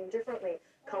something differently.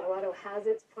 Colorado has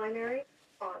its primary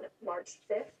on March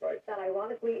 5th. Right. That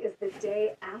ironically is the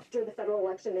day after the federal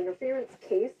election interference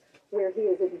case where he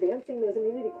is advancing those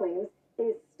immunity claims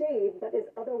is stayed but is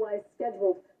otherwise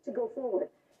scheduled to go forward.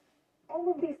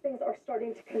 All of these things are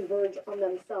starting to converge on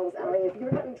themselves, Allie. If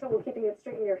you're having trouble keeping it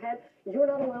straight in your head, you're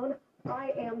not alone.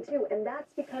 I am too. And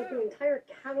that's because the entire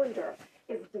calendar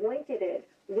is blanketed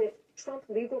with Trump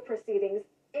legal proceedings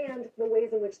and the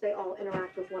ways in which they all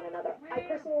interact with one another. I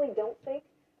personally don't think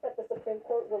that the Supreme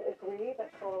Court will agree that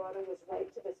Colorado was right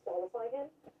to disqualify him,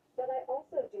 but I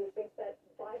also do think that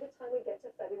by the time we get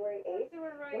to February 8th,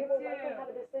 we will likely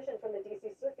have a decision from the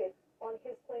D.C. Circuit on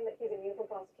his claim that he's immune from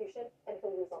prosecution, and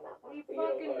he'll lose on that one.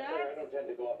 I don't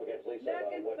tend to go up against Lisa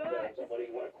about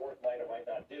what a court might or might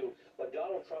not do, but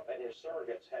Donald Trump and his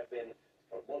surrogates have been,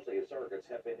 or mostly his surrogates,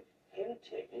 have been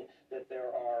hinting that there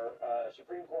are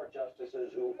Supreme Court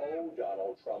justices who owe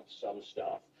Donald Trump some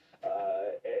stuff.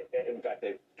 In fact,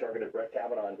 they've targeted Brett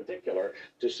Kavanaugh in particular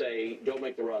to say, don't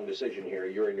make the wrong decision here.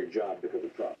 You're in your job because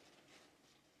of Trump.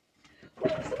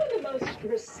 Well, some of the most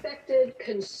respected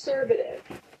conservative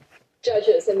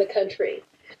judges in the country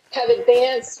have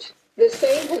advanced the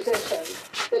same position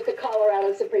that the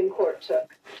Colorado Supreme Court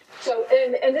took. So,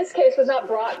 and this case was not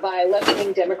brought by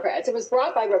left-wing Democrats. It was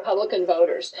brought by Republican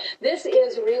voters. This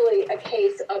is really a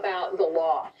case about the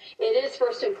law. It is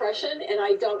first impression, and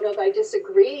I don't know if I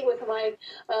disagree with my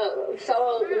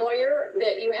fellow lawyer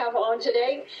that you have on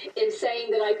today in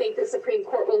saying that I think the Supreme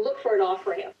Court will look for an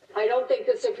off-ramp. I don't think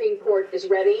the Supreme Court is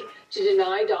ready to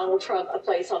deny Donald Trump a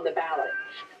place on the ballot.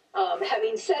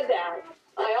 Having said that,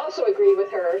 I also agree with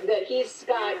her that he's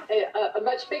got a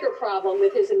much bigger problem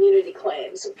with his immunity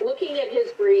claims. Looking at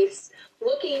his briefs,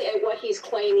 looking at what he's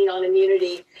claiming on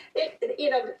immunity,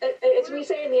 as we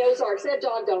say in the Ozarks, that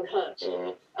dog don't hunt.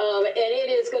 And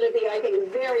it is going to be, I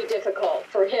think, very difficult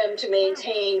for him to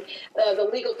maintain the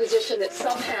legal position that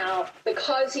somehow,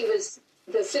 because he was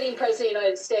the sitting president of the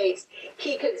United States,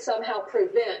 he could somehow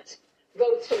prevent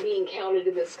votes from being counted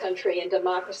in this country and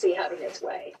democracy having its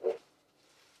way.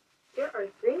 Here are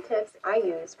 3 tips I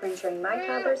use for ensuring my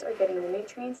toddlers are getting the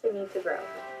nutrients they need to grow.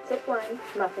 Tip 1,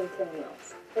 muffin tin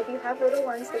meals. If you have little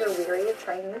ones that are weary of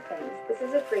trying new things, this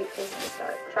is a great place to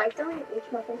start. Try filling each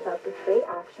muffin cup with great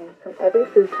options from every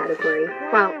food category,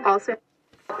 while also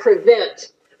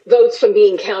prevent votes from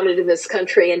being counted in this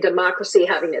country and democracy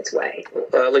having its way.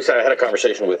 Lisa, I had a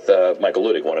conversation with Michael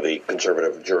Ludig, one of the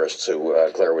conservative jurists who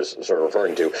Claire was sort of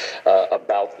referring to,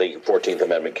 about the 14th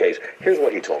Amendment case. Here's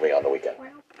what he told me on the weekend.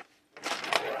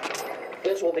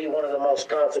 This this will be one of the most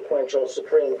consequential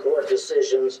Supreme Court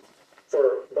decisions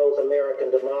for both American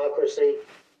democracy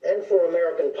and for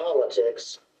American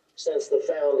politics since the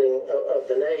founding of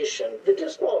the nation. The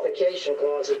disqualification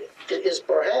clause is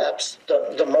perhaps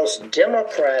the most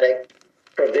democratic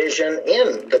provision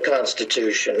in the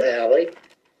Constitution, Allie.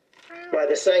 By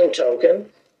the same token,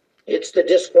 it's the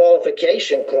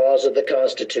disqualification clause of the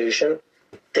Constitution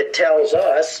that tells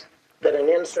us that an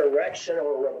insurrection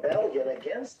or rebellion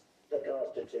against the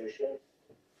Constitution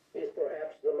is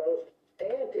perhaps the most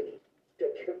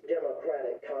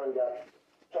anti-democratic conduct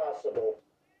possible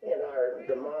in our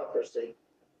democracy.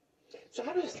 So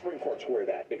how does the Supreme Court square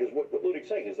that? Because what Ludwig's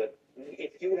saying is that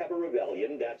if you have a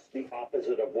rebellion, that's the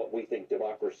opposite of what we think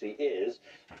democracy is.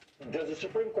 Does the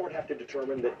Supreme Court have to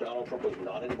determine that Donald Trump was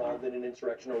not involved in an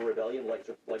insurrection or rebellion like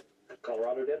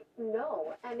Colorado did?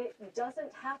 No, and it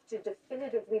doesn't have to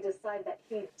definitively decide that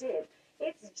he did.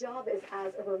 Its job is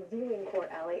as a reviewing court,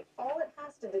 Allie. All it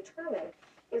has to determine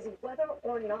is whether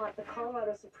or not the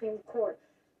Colorado Supreme Court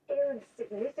erred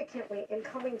significantly in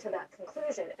coming to that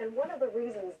conclusion. And one of the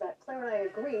reasons that Claire and I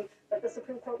agree that the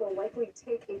Supreme Court will likely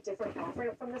take a different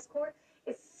off-ramp from this court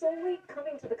is solely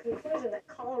coming to the conclusion that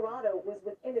Colorado was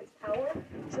within its power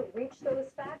to reach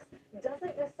those facts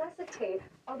doesn't necessitate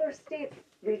other states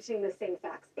reaching the same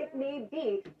facts. It may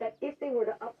be that if they were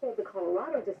to uphold the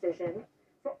Colorado decision,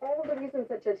 for all of the reasons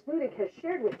that Judge Ludig has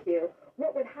shared with you,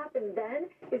 what would happen then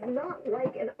is not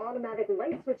like an automatic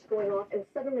light switch going off and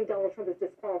suddenly Donald Trump is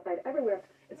disqualified everywhere.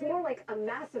 It's more like a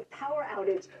massive power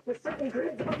outage with certain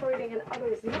grids operating and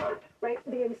others not, right?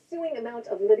 The ensuing amount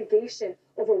of litigation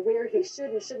over where he should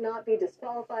and should not be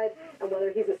disqualified and whether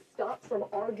he's stopped from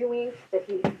arguing that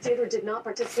he did or did not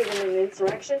participate in an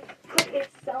insurrection could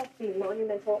itself be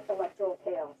monumental electoral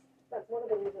chaos. That's one of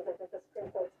the reasons I think the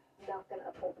Supreme Court's not going to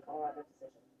uphold the Colorado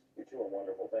decision. You two are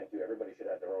wonderful. Thank you. Everybody should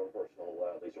have their own personal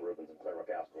Lisa Rubins and Claire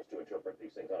McCaskills to interpret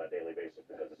these things on a daily basis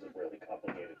because this is really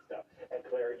complicated stuff. And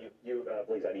Claire, you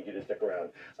please, I need you to stick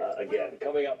around again.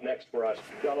 Coming up next for us,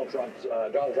 Donald Trump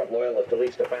loyalist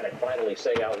Elise Stefanik finally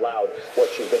saying out loud what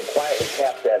she's been quietly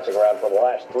tap dancing around for the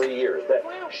last 3 years, that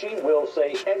she will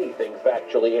say anything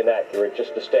factually inaccurate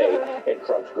just to stay in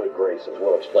Trump's good graces.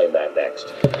 We'll explain that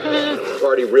next. If the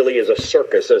party really is a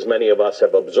circus, as many of us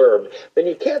have observed, then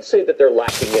you can't say that they're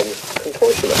lacking in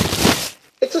contortionists.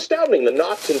 It's astounding the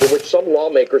knots into which some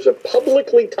lawmakers have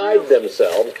publicly tied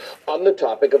themselves on the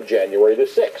topic of January the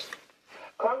 6th.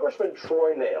 Congressman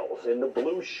Troy Nales, in the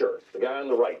blue shirt, the guy on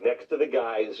the right, next to the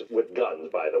guys with guns,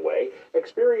 by the way,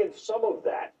 experienced some of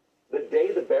that the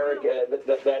day that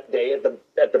day at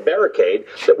the barricade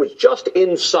that was just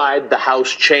inside the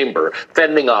House chamber,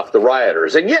 fending off the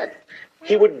rioters. And yet,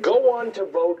 he would go on to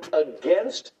vote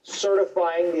against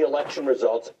certifying the election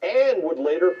results and would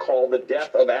later call the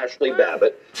death of Ashley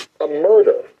Babbitt a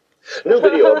murder. New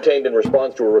video obtained in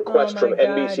response to a request from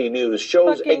NBC News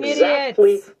shows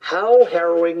exactly how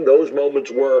harrowing those moments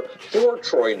were for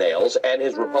Troy Nales and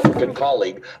his Republican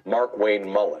colleague, Mark Wayne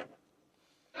Mullen.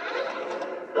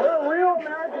 We're real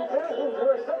American citizens.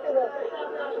 We're sick of this.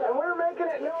 And we're making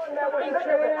it known that we're sick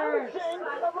of it. I'm ashamed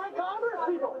of my Congress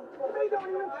people. They don't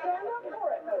even stand up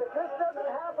for it. If this doesn't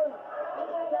happen,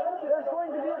 there's going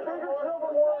to be a bigger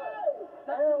civil war.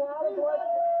 And a lot of what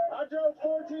I drove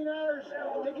 14 hours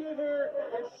to get here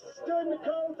and stood in the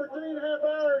cold for 3.5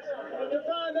 hours to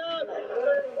find out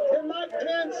that Mike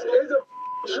Pence is a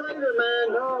traitor,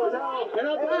 man. No. And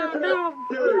I'm voting for that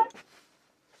dude.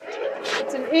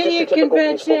 It's an idiot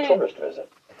convention. Tourist visit.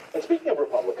 And speaking of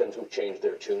Republicans who've changed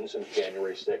their tune since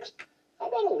January 6th, how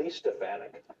about Elise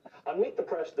Stefanik? On Meet the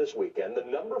Press this weekend, the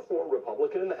number 4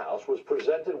 Republican in the House was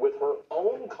presented with her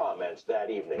own comments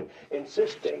that evening,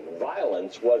 insisting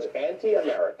violence was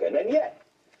anti-American. And yet,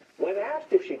 when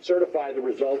asked if she'd certify the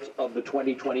results of the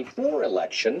 2024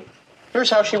 election, here's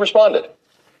how she responded.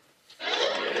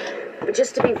 But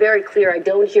just to be very clear, I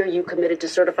don't hear you committed to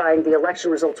certifying the election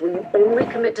results. Will you only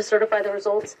commit to certify the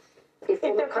results if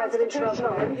they're constitutional?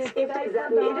 No, it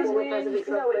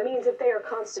means if they are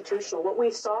constitutional. What we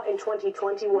saw in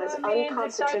 2020 was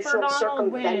unconstitutional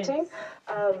circumventing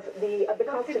of the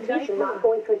Constitution, not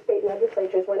going through state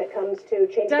legislatures when it comes to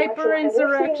change Diaper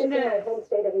insurrection. In my home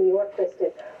state of New York,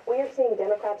 Kristen, we are seeing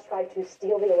Democrats try to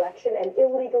steal the election and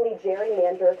illegally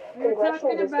gerrymander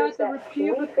congressional districts that we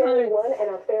fairly won and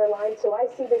are fair line. So I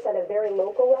see this at a very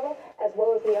local level, as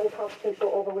well as the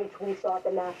unconstitutional overreach we saw at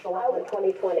the national level in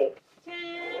 2020.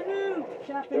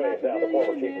 Joining us now, the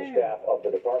former Chief of Staff of the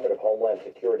Department of Homeland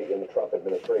Security in the Trump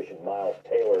administration, Miles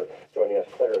Taylor, joining us.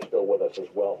 Claire is still with us as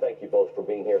well. Thank you both for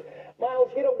being here.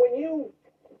 Miles, when you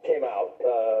came out,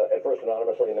 at first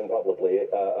anonymously and then publicly,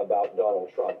 about Donald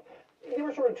Trump, There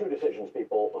were sort of two decisions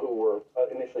people who were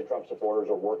initially Trump supporters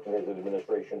or worked in his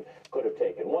administration could have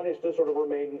taken. One is to sort of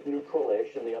remain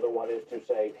neutral-ish, and the other one is to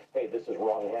say, hey, this is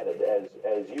wrong-headed,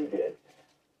 as you did.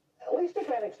 Elise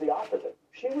Stefanik's the opposite.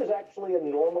 She was actually a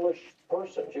normalish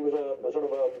person. She was a sort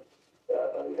of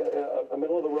a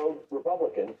middle-of-the-road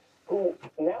Republican who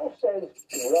now says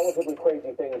relatively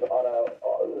crazy things on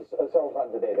a several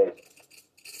times a day basis.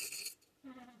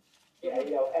 Yeah,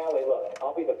 Allie, look,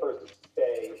 I'll be the first to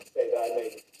say that I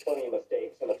made plenty of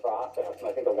mistakes in the process, and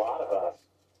I think a lot of us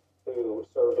who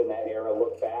served in that era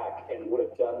look back and would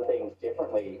have done things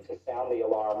differently to sound the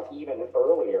alarm even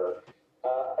earlier.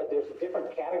 There's a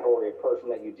different category of person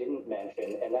that you didn't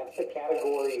mention, and that's the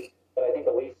category that I think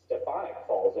Elise Stefanik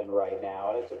falls in right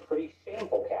now, and it's a pretty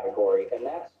shameful category, and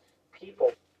that's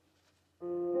people.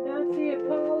 Nazi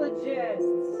apologists.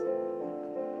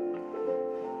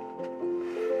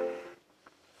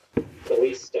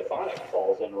 Elise Stefanik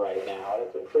falls in right now, and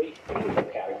it's a pretty shameful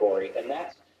category, and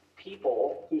that's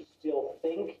people who still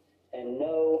think and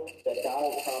know that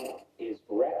Donald Trump is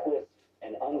reckless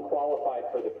and unqualified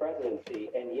for the presidency,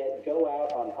 and yet go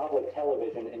out on public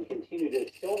television and continue to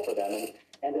shill for them.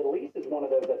 And Elise is one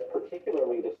of those that's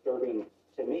particularly disturbing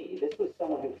to me. This was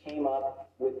someone who came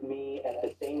up with me at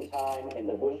the same time in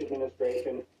the Bush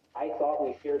administration. I thought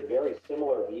we shared very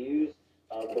similar views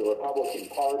of the Republican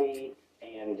Party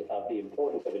and of the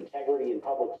importance of integrity in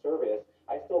public service.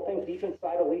 I still think deep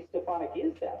inside Elise Stefanik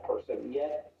is that person,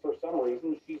 yet for some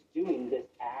reason she's doing this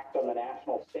act on the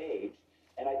national stage.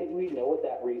 And I think we know what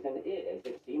that reason is.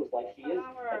 It seems like she is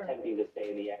attempting to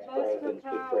stay in the ex-president's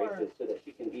good graces so that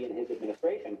she can be in his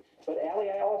administration. But,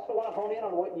 Allie, I also want to hone in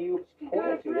on what you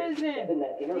pointed to that she said in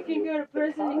that interview. You can go to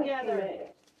prison together.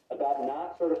 About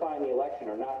not certifying the election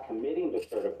or not committing to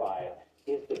certify it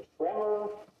is the tremor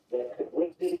that could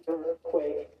lead to the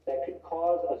earthquake that could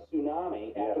cause a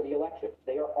tsunami after the election.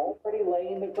 They are already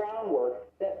laying the groundwork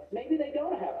that maybe they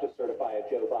don't have to certify if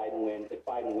Joe Biden wins, if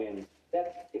Biden wins.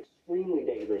 That's extremely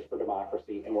dangerous for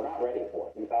democracy, and we're not ready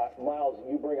for it. Miles,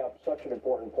 you bring up such an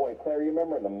important point. Claire, you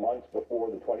remember in the months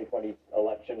before the 2020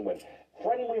 election when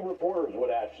friendly reporters would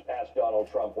ask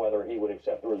Donald Trump whether he would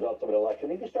accept the results of an election.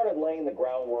 He just started laying the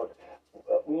groundwork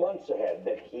months ahead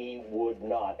that he would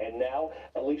not. And now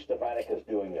Elise Stefanik is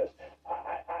doing this.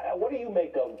 What do you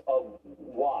make of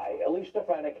why? Elise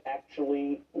Stefanik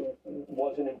actually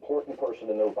was an important person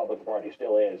in the Republican Party,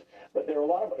 still is. But there are a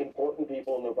lot of important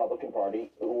people in the Republican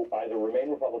Party who either remain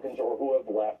Republicans or who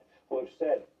have left, who have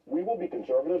said, we will be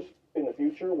conservatives in the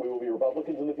future, we will be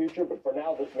Republicans in the future, but for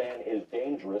now this man is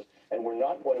dangerous, and we're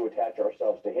not going to attach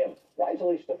ourselves to him. Why is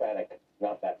Elise Stefanik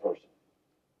not that person?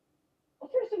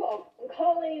 Well, first of all,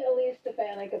 calling Elise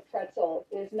Stefanik a pretzel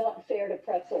is not fair to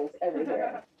pretzels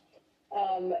everywhere.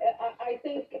 I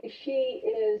think she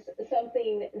is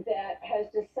something that has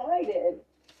decided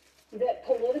that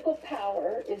political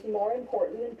power is more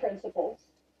important than principles,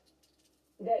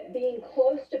 that being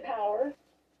close to power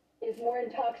is more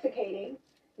intoxicating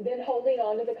than holding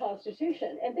on to the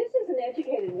Constitution. And this is an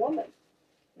educated woman.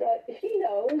 But she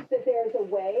knows that there's a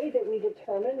way that we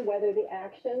determine whether the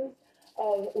actions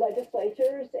of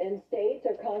legislatures and states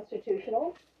are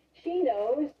constitutional. She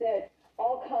knows that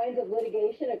all kinds of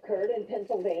litigation occurred in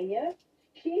Pennsylvania.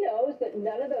 She knows that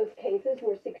none of those cases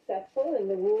were successful and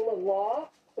the rule of law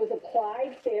was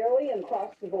applied fairly and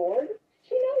across the board.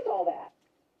 She knows all that.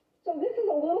 So this is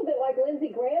a little bit like Lindsey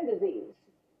Graham disease.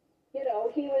 You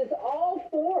know, he was all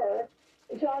for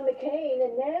John McCain,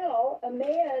 and now a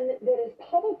man that is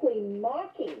publicly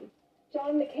mocking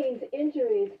John McCain's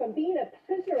injuries from being a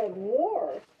prisoner of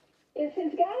war is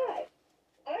his guy.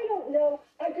 I don't know.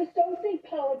 I just don't think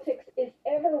politics is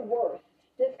ever worth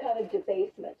this kind of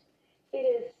debasement. It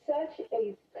is such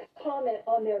a comment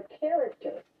on their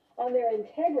character, on their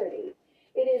integrity.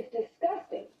 It is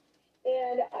disgusting.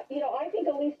 And, you know, I think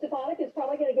Elise Stefanik is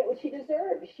probably going to get what she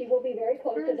deserves. She will be very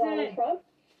close to Donald Trump,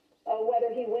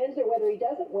 whether he wins or whether he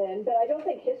doesn't win. But I don't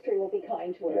think history will be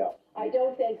kind to her. Yeah. I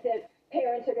don't think that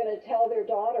parents are going to tell their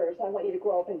daughters, I want you to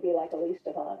grow up and be like Elise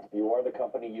Stefanik. You are the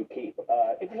company you keep.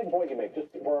 Interesting point you make. Just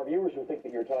for our viewers who think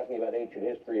that you're talking about ancient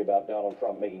history about Donald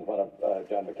Trump making fun of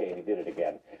John McCain, he did it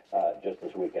again just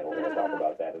this weekend. We're going to talk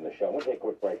about that in the show. I'm going to take a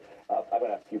quick break. I'm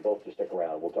going to ask you both to stick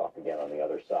around. We'll talk again on the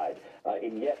other side.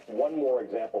 In yet one more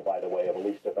example, by the way, of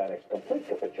Elise Stefanik's complete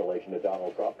capitulation to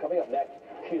Donald Trump. Coming up next,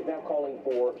 she is now calling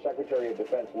for Secretary of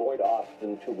Defense Lloyd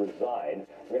Austin to resign.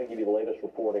 We're going to give you the latest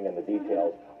reporting and the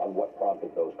details on what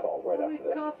prompted those calls right after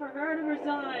this. Call for her to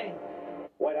resign.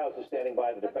 White House is standing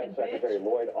by the Defense Secretary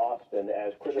Lloyd Austin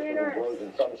as criticism grows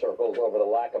in some circles over the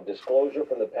lack of disclosure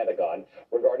from the Pentagon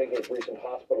regarding his recent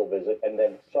hospital visit and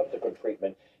then subsequent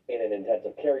treatment in an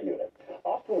intensive care unit.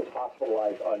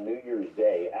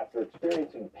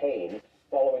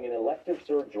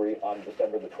 on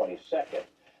December the 22nd.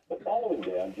 The following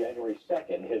day, on January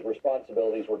 2nd, his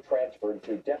responsibilities were transferred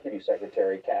to Deputy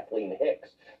Secretary Kathleen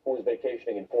Hicks, who was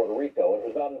vacationing in Puerto Rico. And it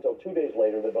was not until 2 days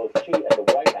later that both she and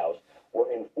the White House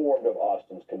were informed of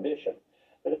Austin's condition.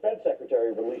 The Defense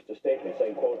Secretary released a statement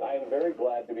saying, quote, "I am very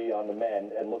glad to be on the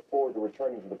mend and look forward to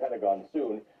returning to the Pentagon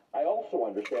soon. I also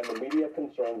understand the media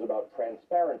concerns about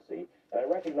transparency, and I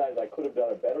recognize I could have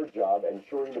done a better job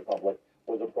ensuring the public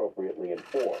was appropriately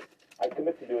informed. I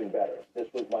commit to doing better.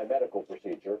 This was my medical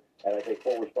procedure, and I take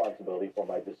full responsibility for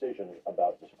my decisions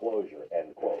about disclosure,"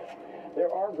 end quote.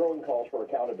 There are growing calls for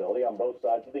accountability on both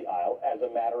sides of the aisle as a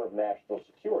matter of national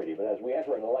security. But as we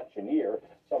enter an election year,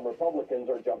 some Republicans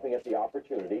are jumping at the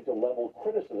opportunity to level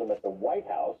criticism at the White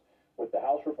House, with the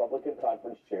House Republican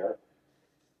Conference Chair,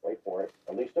 wait for it,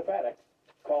 Elise Stefanik,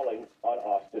 calling on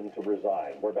Austin to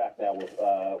resign. We're back now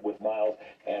with Miles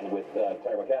and with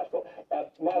Claire McCaskill.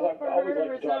 Miles, I always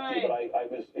like to talk to you, but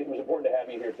it was important to have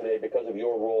you here today because of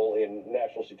your role in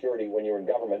national security when you were in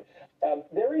government.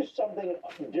 There is something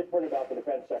different about the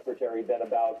Defense Secretary than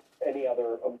about any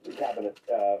other cabinet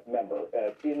member,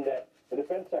 in that the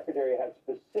Defense Secretary has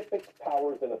specific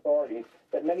powers and authorities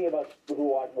that many of us who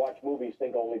watch movies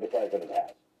think only the President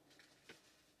has.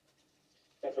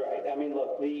 That's right. I mean,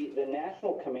 look, the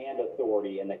National Command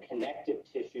Authority and the connective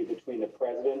tissue between the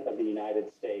President of the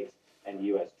United States and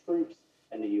U.S. troops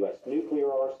and the U.S.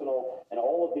 nuclear arsenal and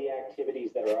all of the activities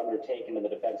that are undertaken in the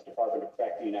Defense Department to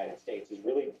protect the United States is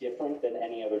really different than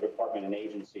any other department and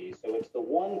agency. So it's the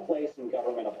one place in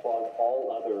government above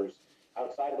all others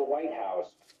outside of the White House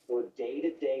where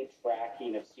day-to-day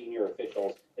tracking of senior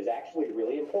officials is actually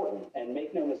really important. And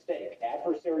make no mistake,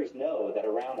 adversaries know that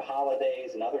around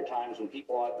holidays and other times when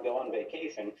people go on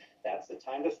vacation, that's the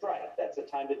time to strike. That's the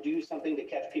time to do something to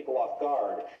catch people off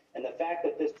guard. And the fact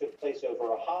that this took place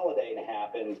over a holiday and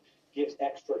happened gives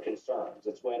extra concerns.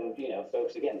 It's when,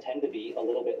 folks, again, tend to be a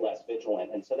little bit less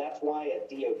vigilant. And so that's why at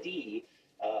DOD,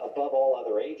 above all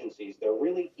other agencies, there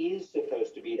really is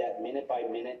supposed to be that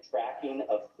minute-by-minute tracking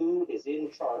of who is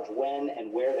in charge when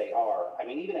and where they are. I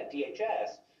mean, even at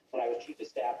DHS, when I was chief of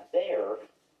staff there,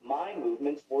 my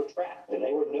movements were tracked, and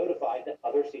they were notified to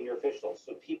other senior officials,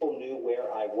 so people knew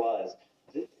where I was.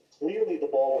 Clearly, the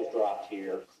ball was dropped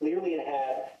here. Clearly, it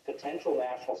had potential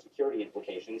national security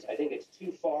implications. I think it's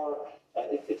too far,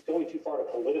 it's going too far to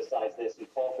politicize this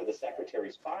and call for the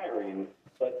secretary's firing,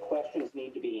 but questions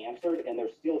need to be answered, and there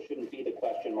still shouldn't be the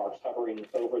question marks hovering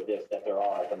over this that there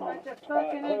are at the moment. Let's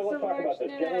talk about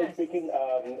this. Generally speaking,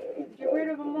 get rid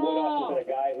of them Lloyd all. Austin's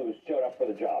been a guy who's showed up for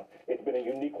the job. It's been a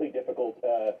uniquely difficult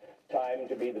time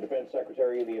to be the defense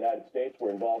secretary of the United States.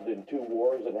 We're involved in 2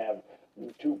 wars and have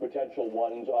 2 potential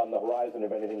ones on the horizon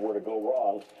if anything were to go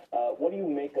wrong. What do you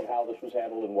make of how this was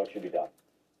handled and what should be done?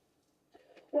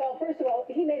 Well, first of all,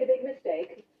 he made a big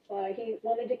mistake. He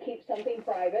wanted to keep something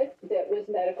private that was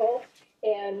medical,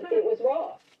 and it was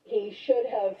wrong. He should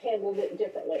have handled it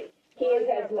differently. He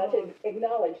has as much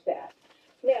acknowledged that.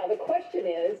 Now, the question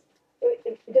is,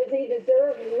 does he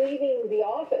deserve leaving the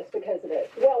office because of it?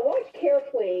 Well, watch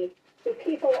carefully the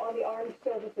people on the Armed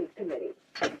Services Committee.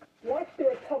 Watch the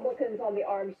Republicans on the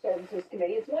Armed Services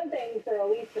Committee. It's one thing for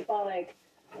Elise Stefanik,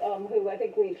 who I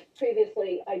think we've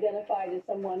previously identified as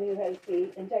someone who has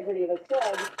the integrity of a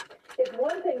slug. It's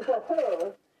one thing for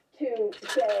her to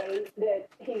say that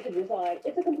he should resign.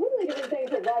 It's a completely different thing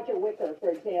for Roger Wicker, for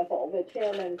example, the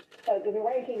chairman, the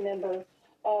ranking member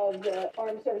of the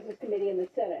Armed Services Committee in the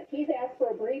Senate. He's asked for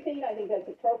a briefing. I think that's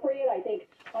appropriate. I think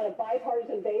on a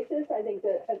bipartisan basis, I think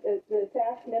the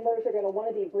task members are going to want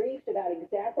to be briefed about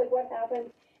exactly what happened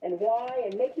and why,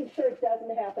 and making sure it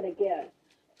doesn't happen again.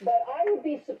 But I would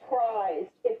be surprised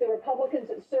if the Republicans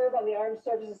that serve on the Armed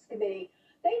Services Committee,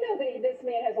 they know that this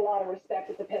man has a lot of respect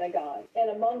at the Pentagon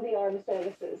and among the armed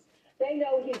services. They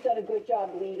know he's done a good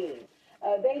job leading.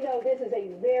 They know this is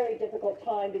a very difficult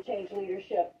time to change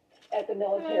leadership at the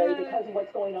military because of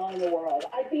what's going on in the world.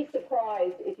 I'd be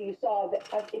surprised if you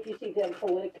see them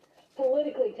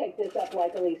politically take this up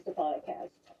like Elise Stefanik has.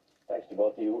 Thanks to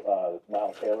both of you,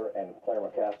 Miles Taylor and Claire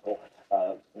McCaskill.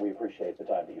 We appreciate the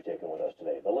time that you've taken with us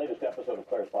today. The latest episode of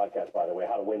Claire's podcast, by the way,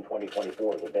 How to Win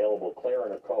 2024, is available. Claire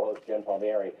and her co-host, Jen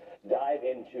Palmieri, dive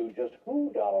into just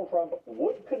who Donald Trump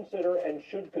would consider and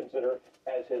should consider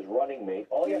as his running mate.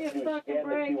 All you have to do is scan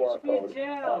the QR code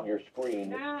on your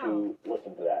screen to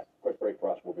listen to that. Quick break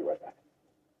for us. We'll be right back.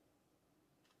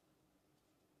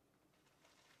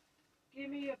 Give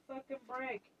me a fucking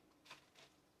break.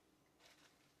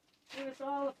 Give us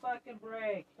all a fucking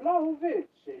break. Vlahovic,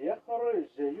 jag خرج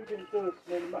يوفنتوس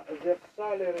من مأزق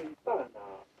سالرنتانا.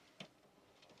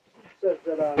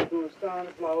 سجل دوستان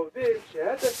فلاوفيتش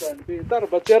هدفا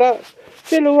بضربة رأس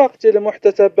في الوقت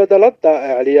المحتسب بدل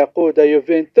الضائع ليقود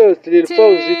يوفنتوس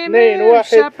للفوز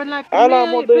 2-1 على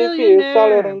مضيفيه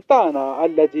ساليرنتانا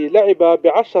الذي لعب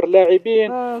ب10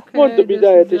 لاعبين منذ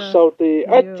بداية الشوط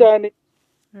الثاني.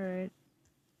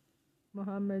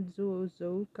 Mohamed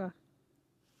Zouka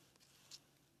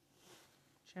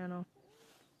channel.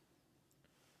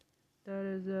 That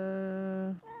is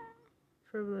a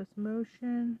Frivolous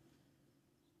motion.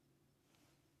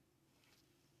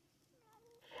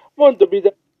 منذ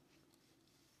بداية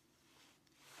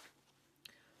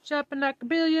Shopping like a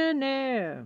billionaire.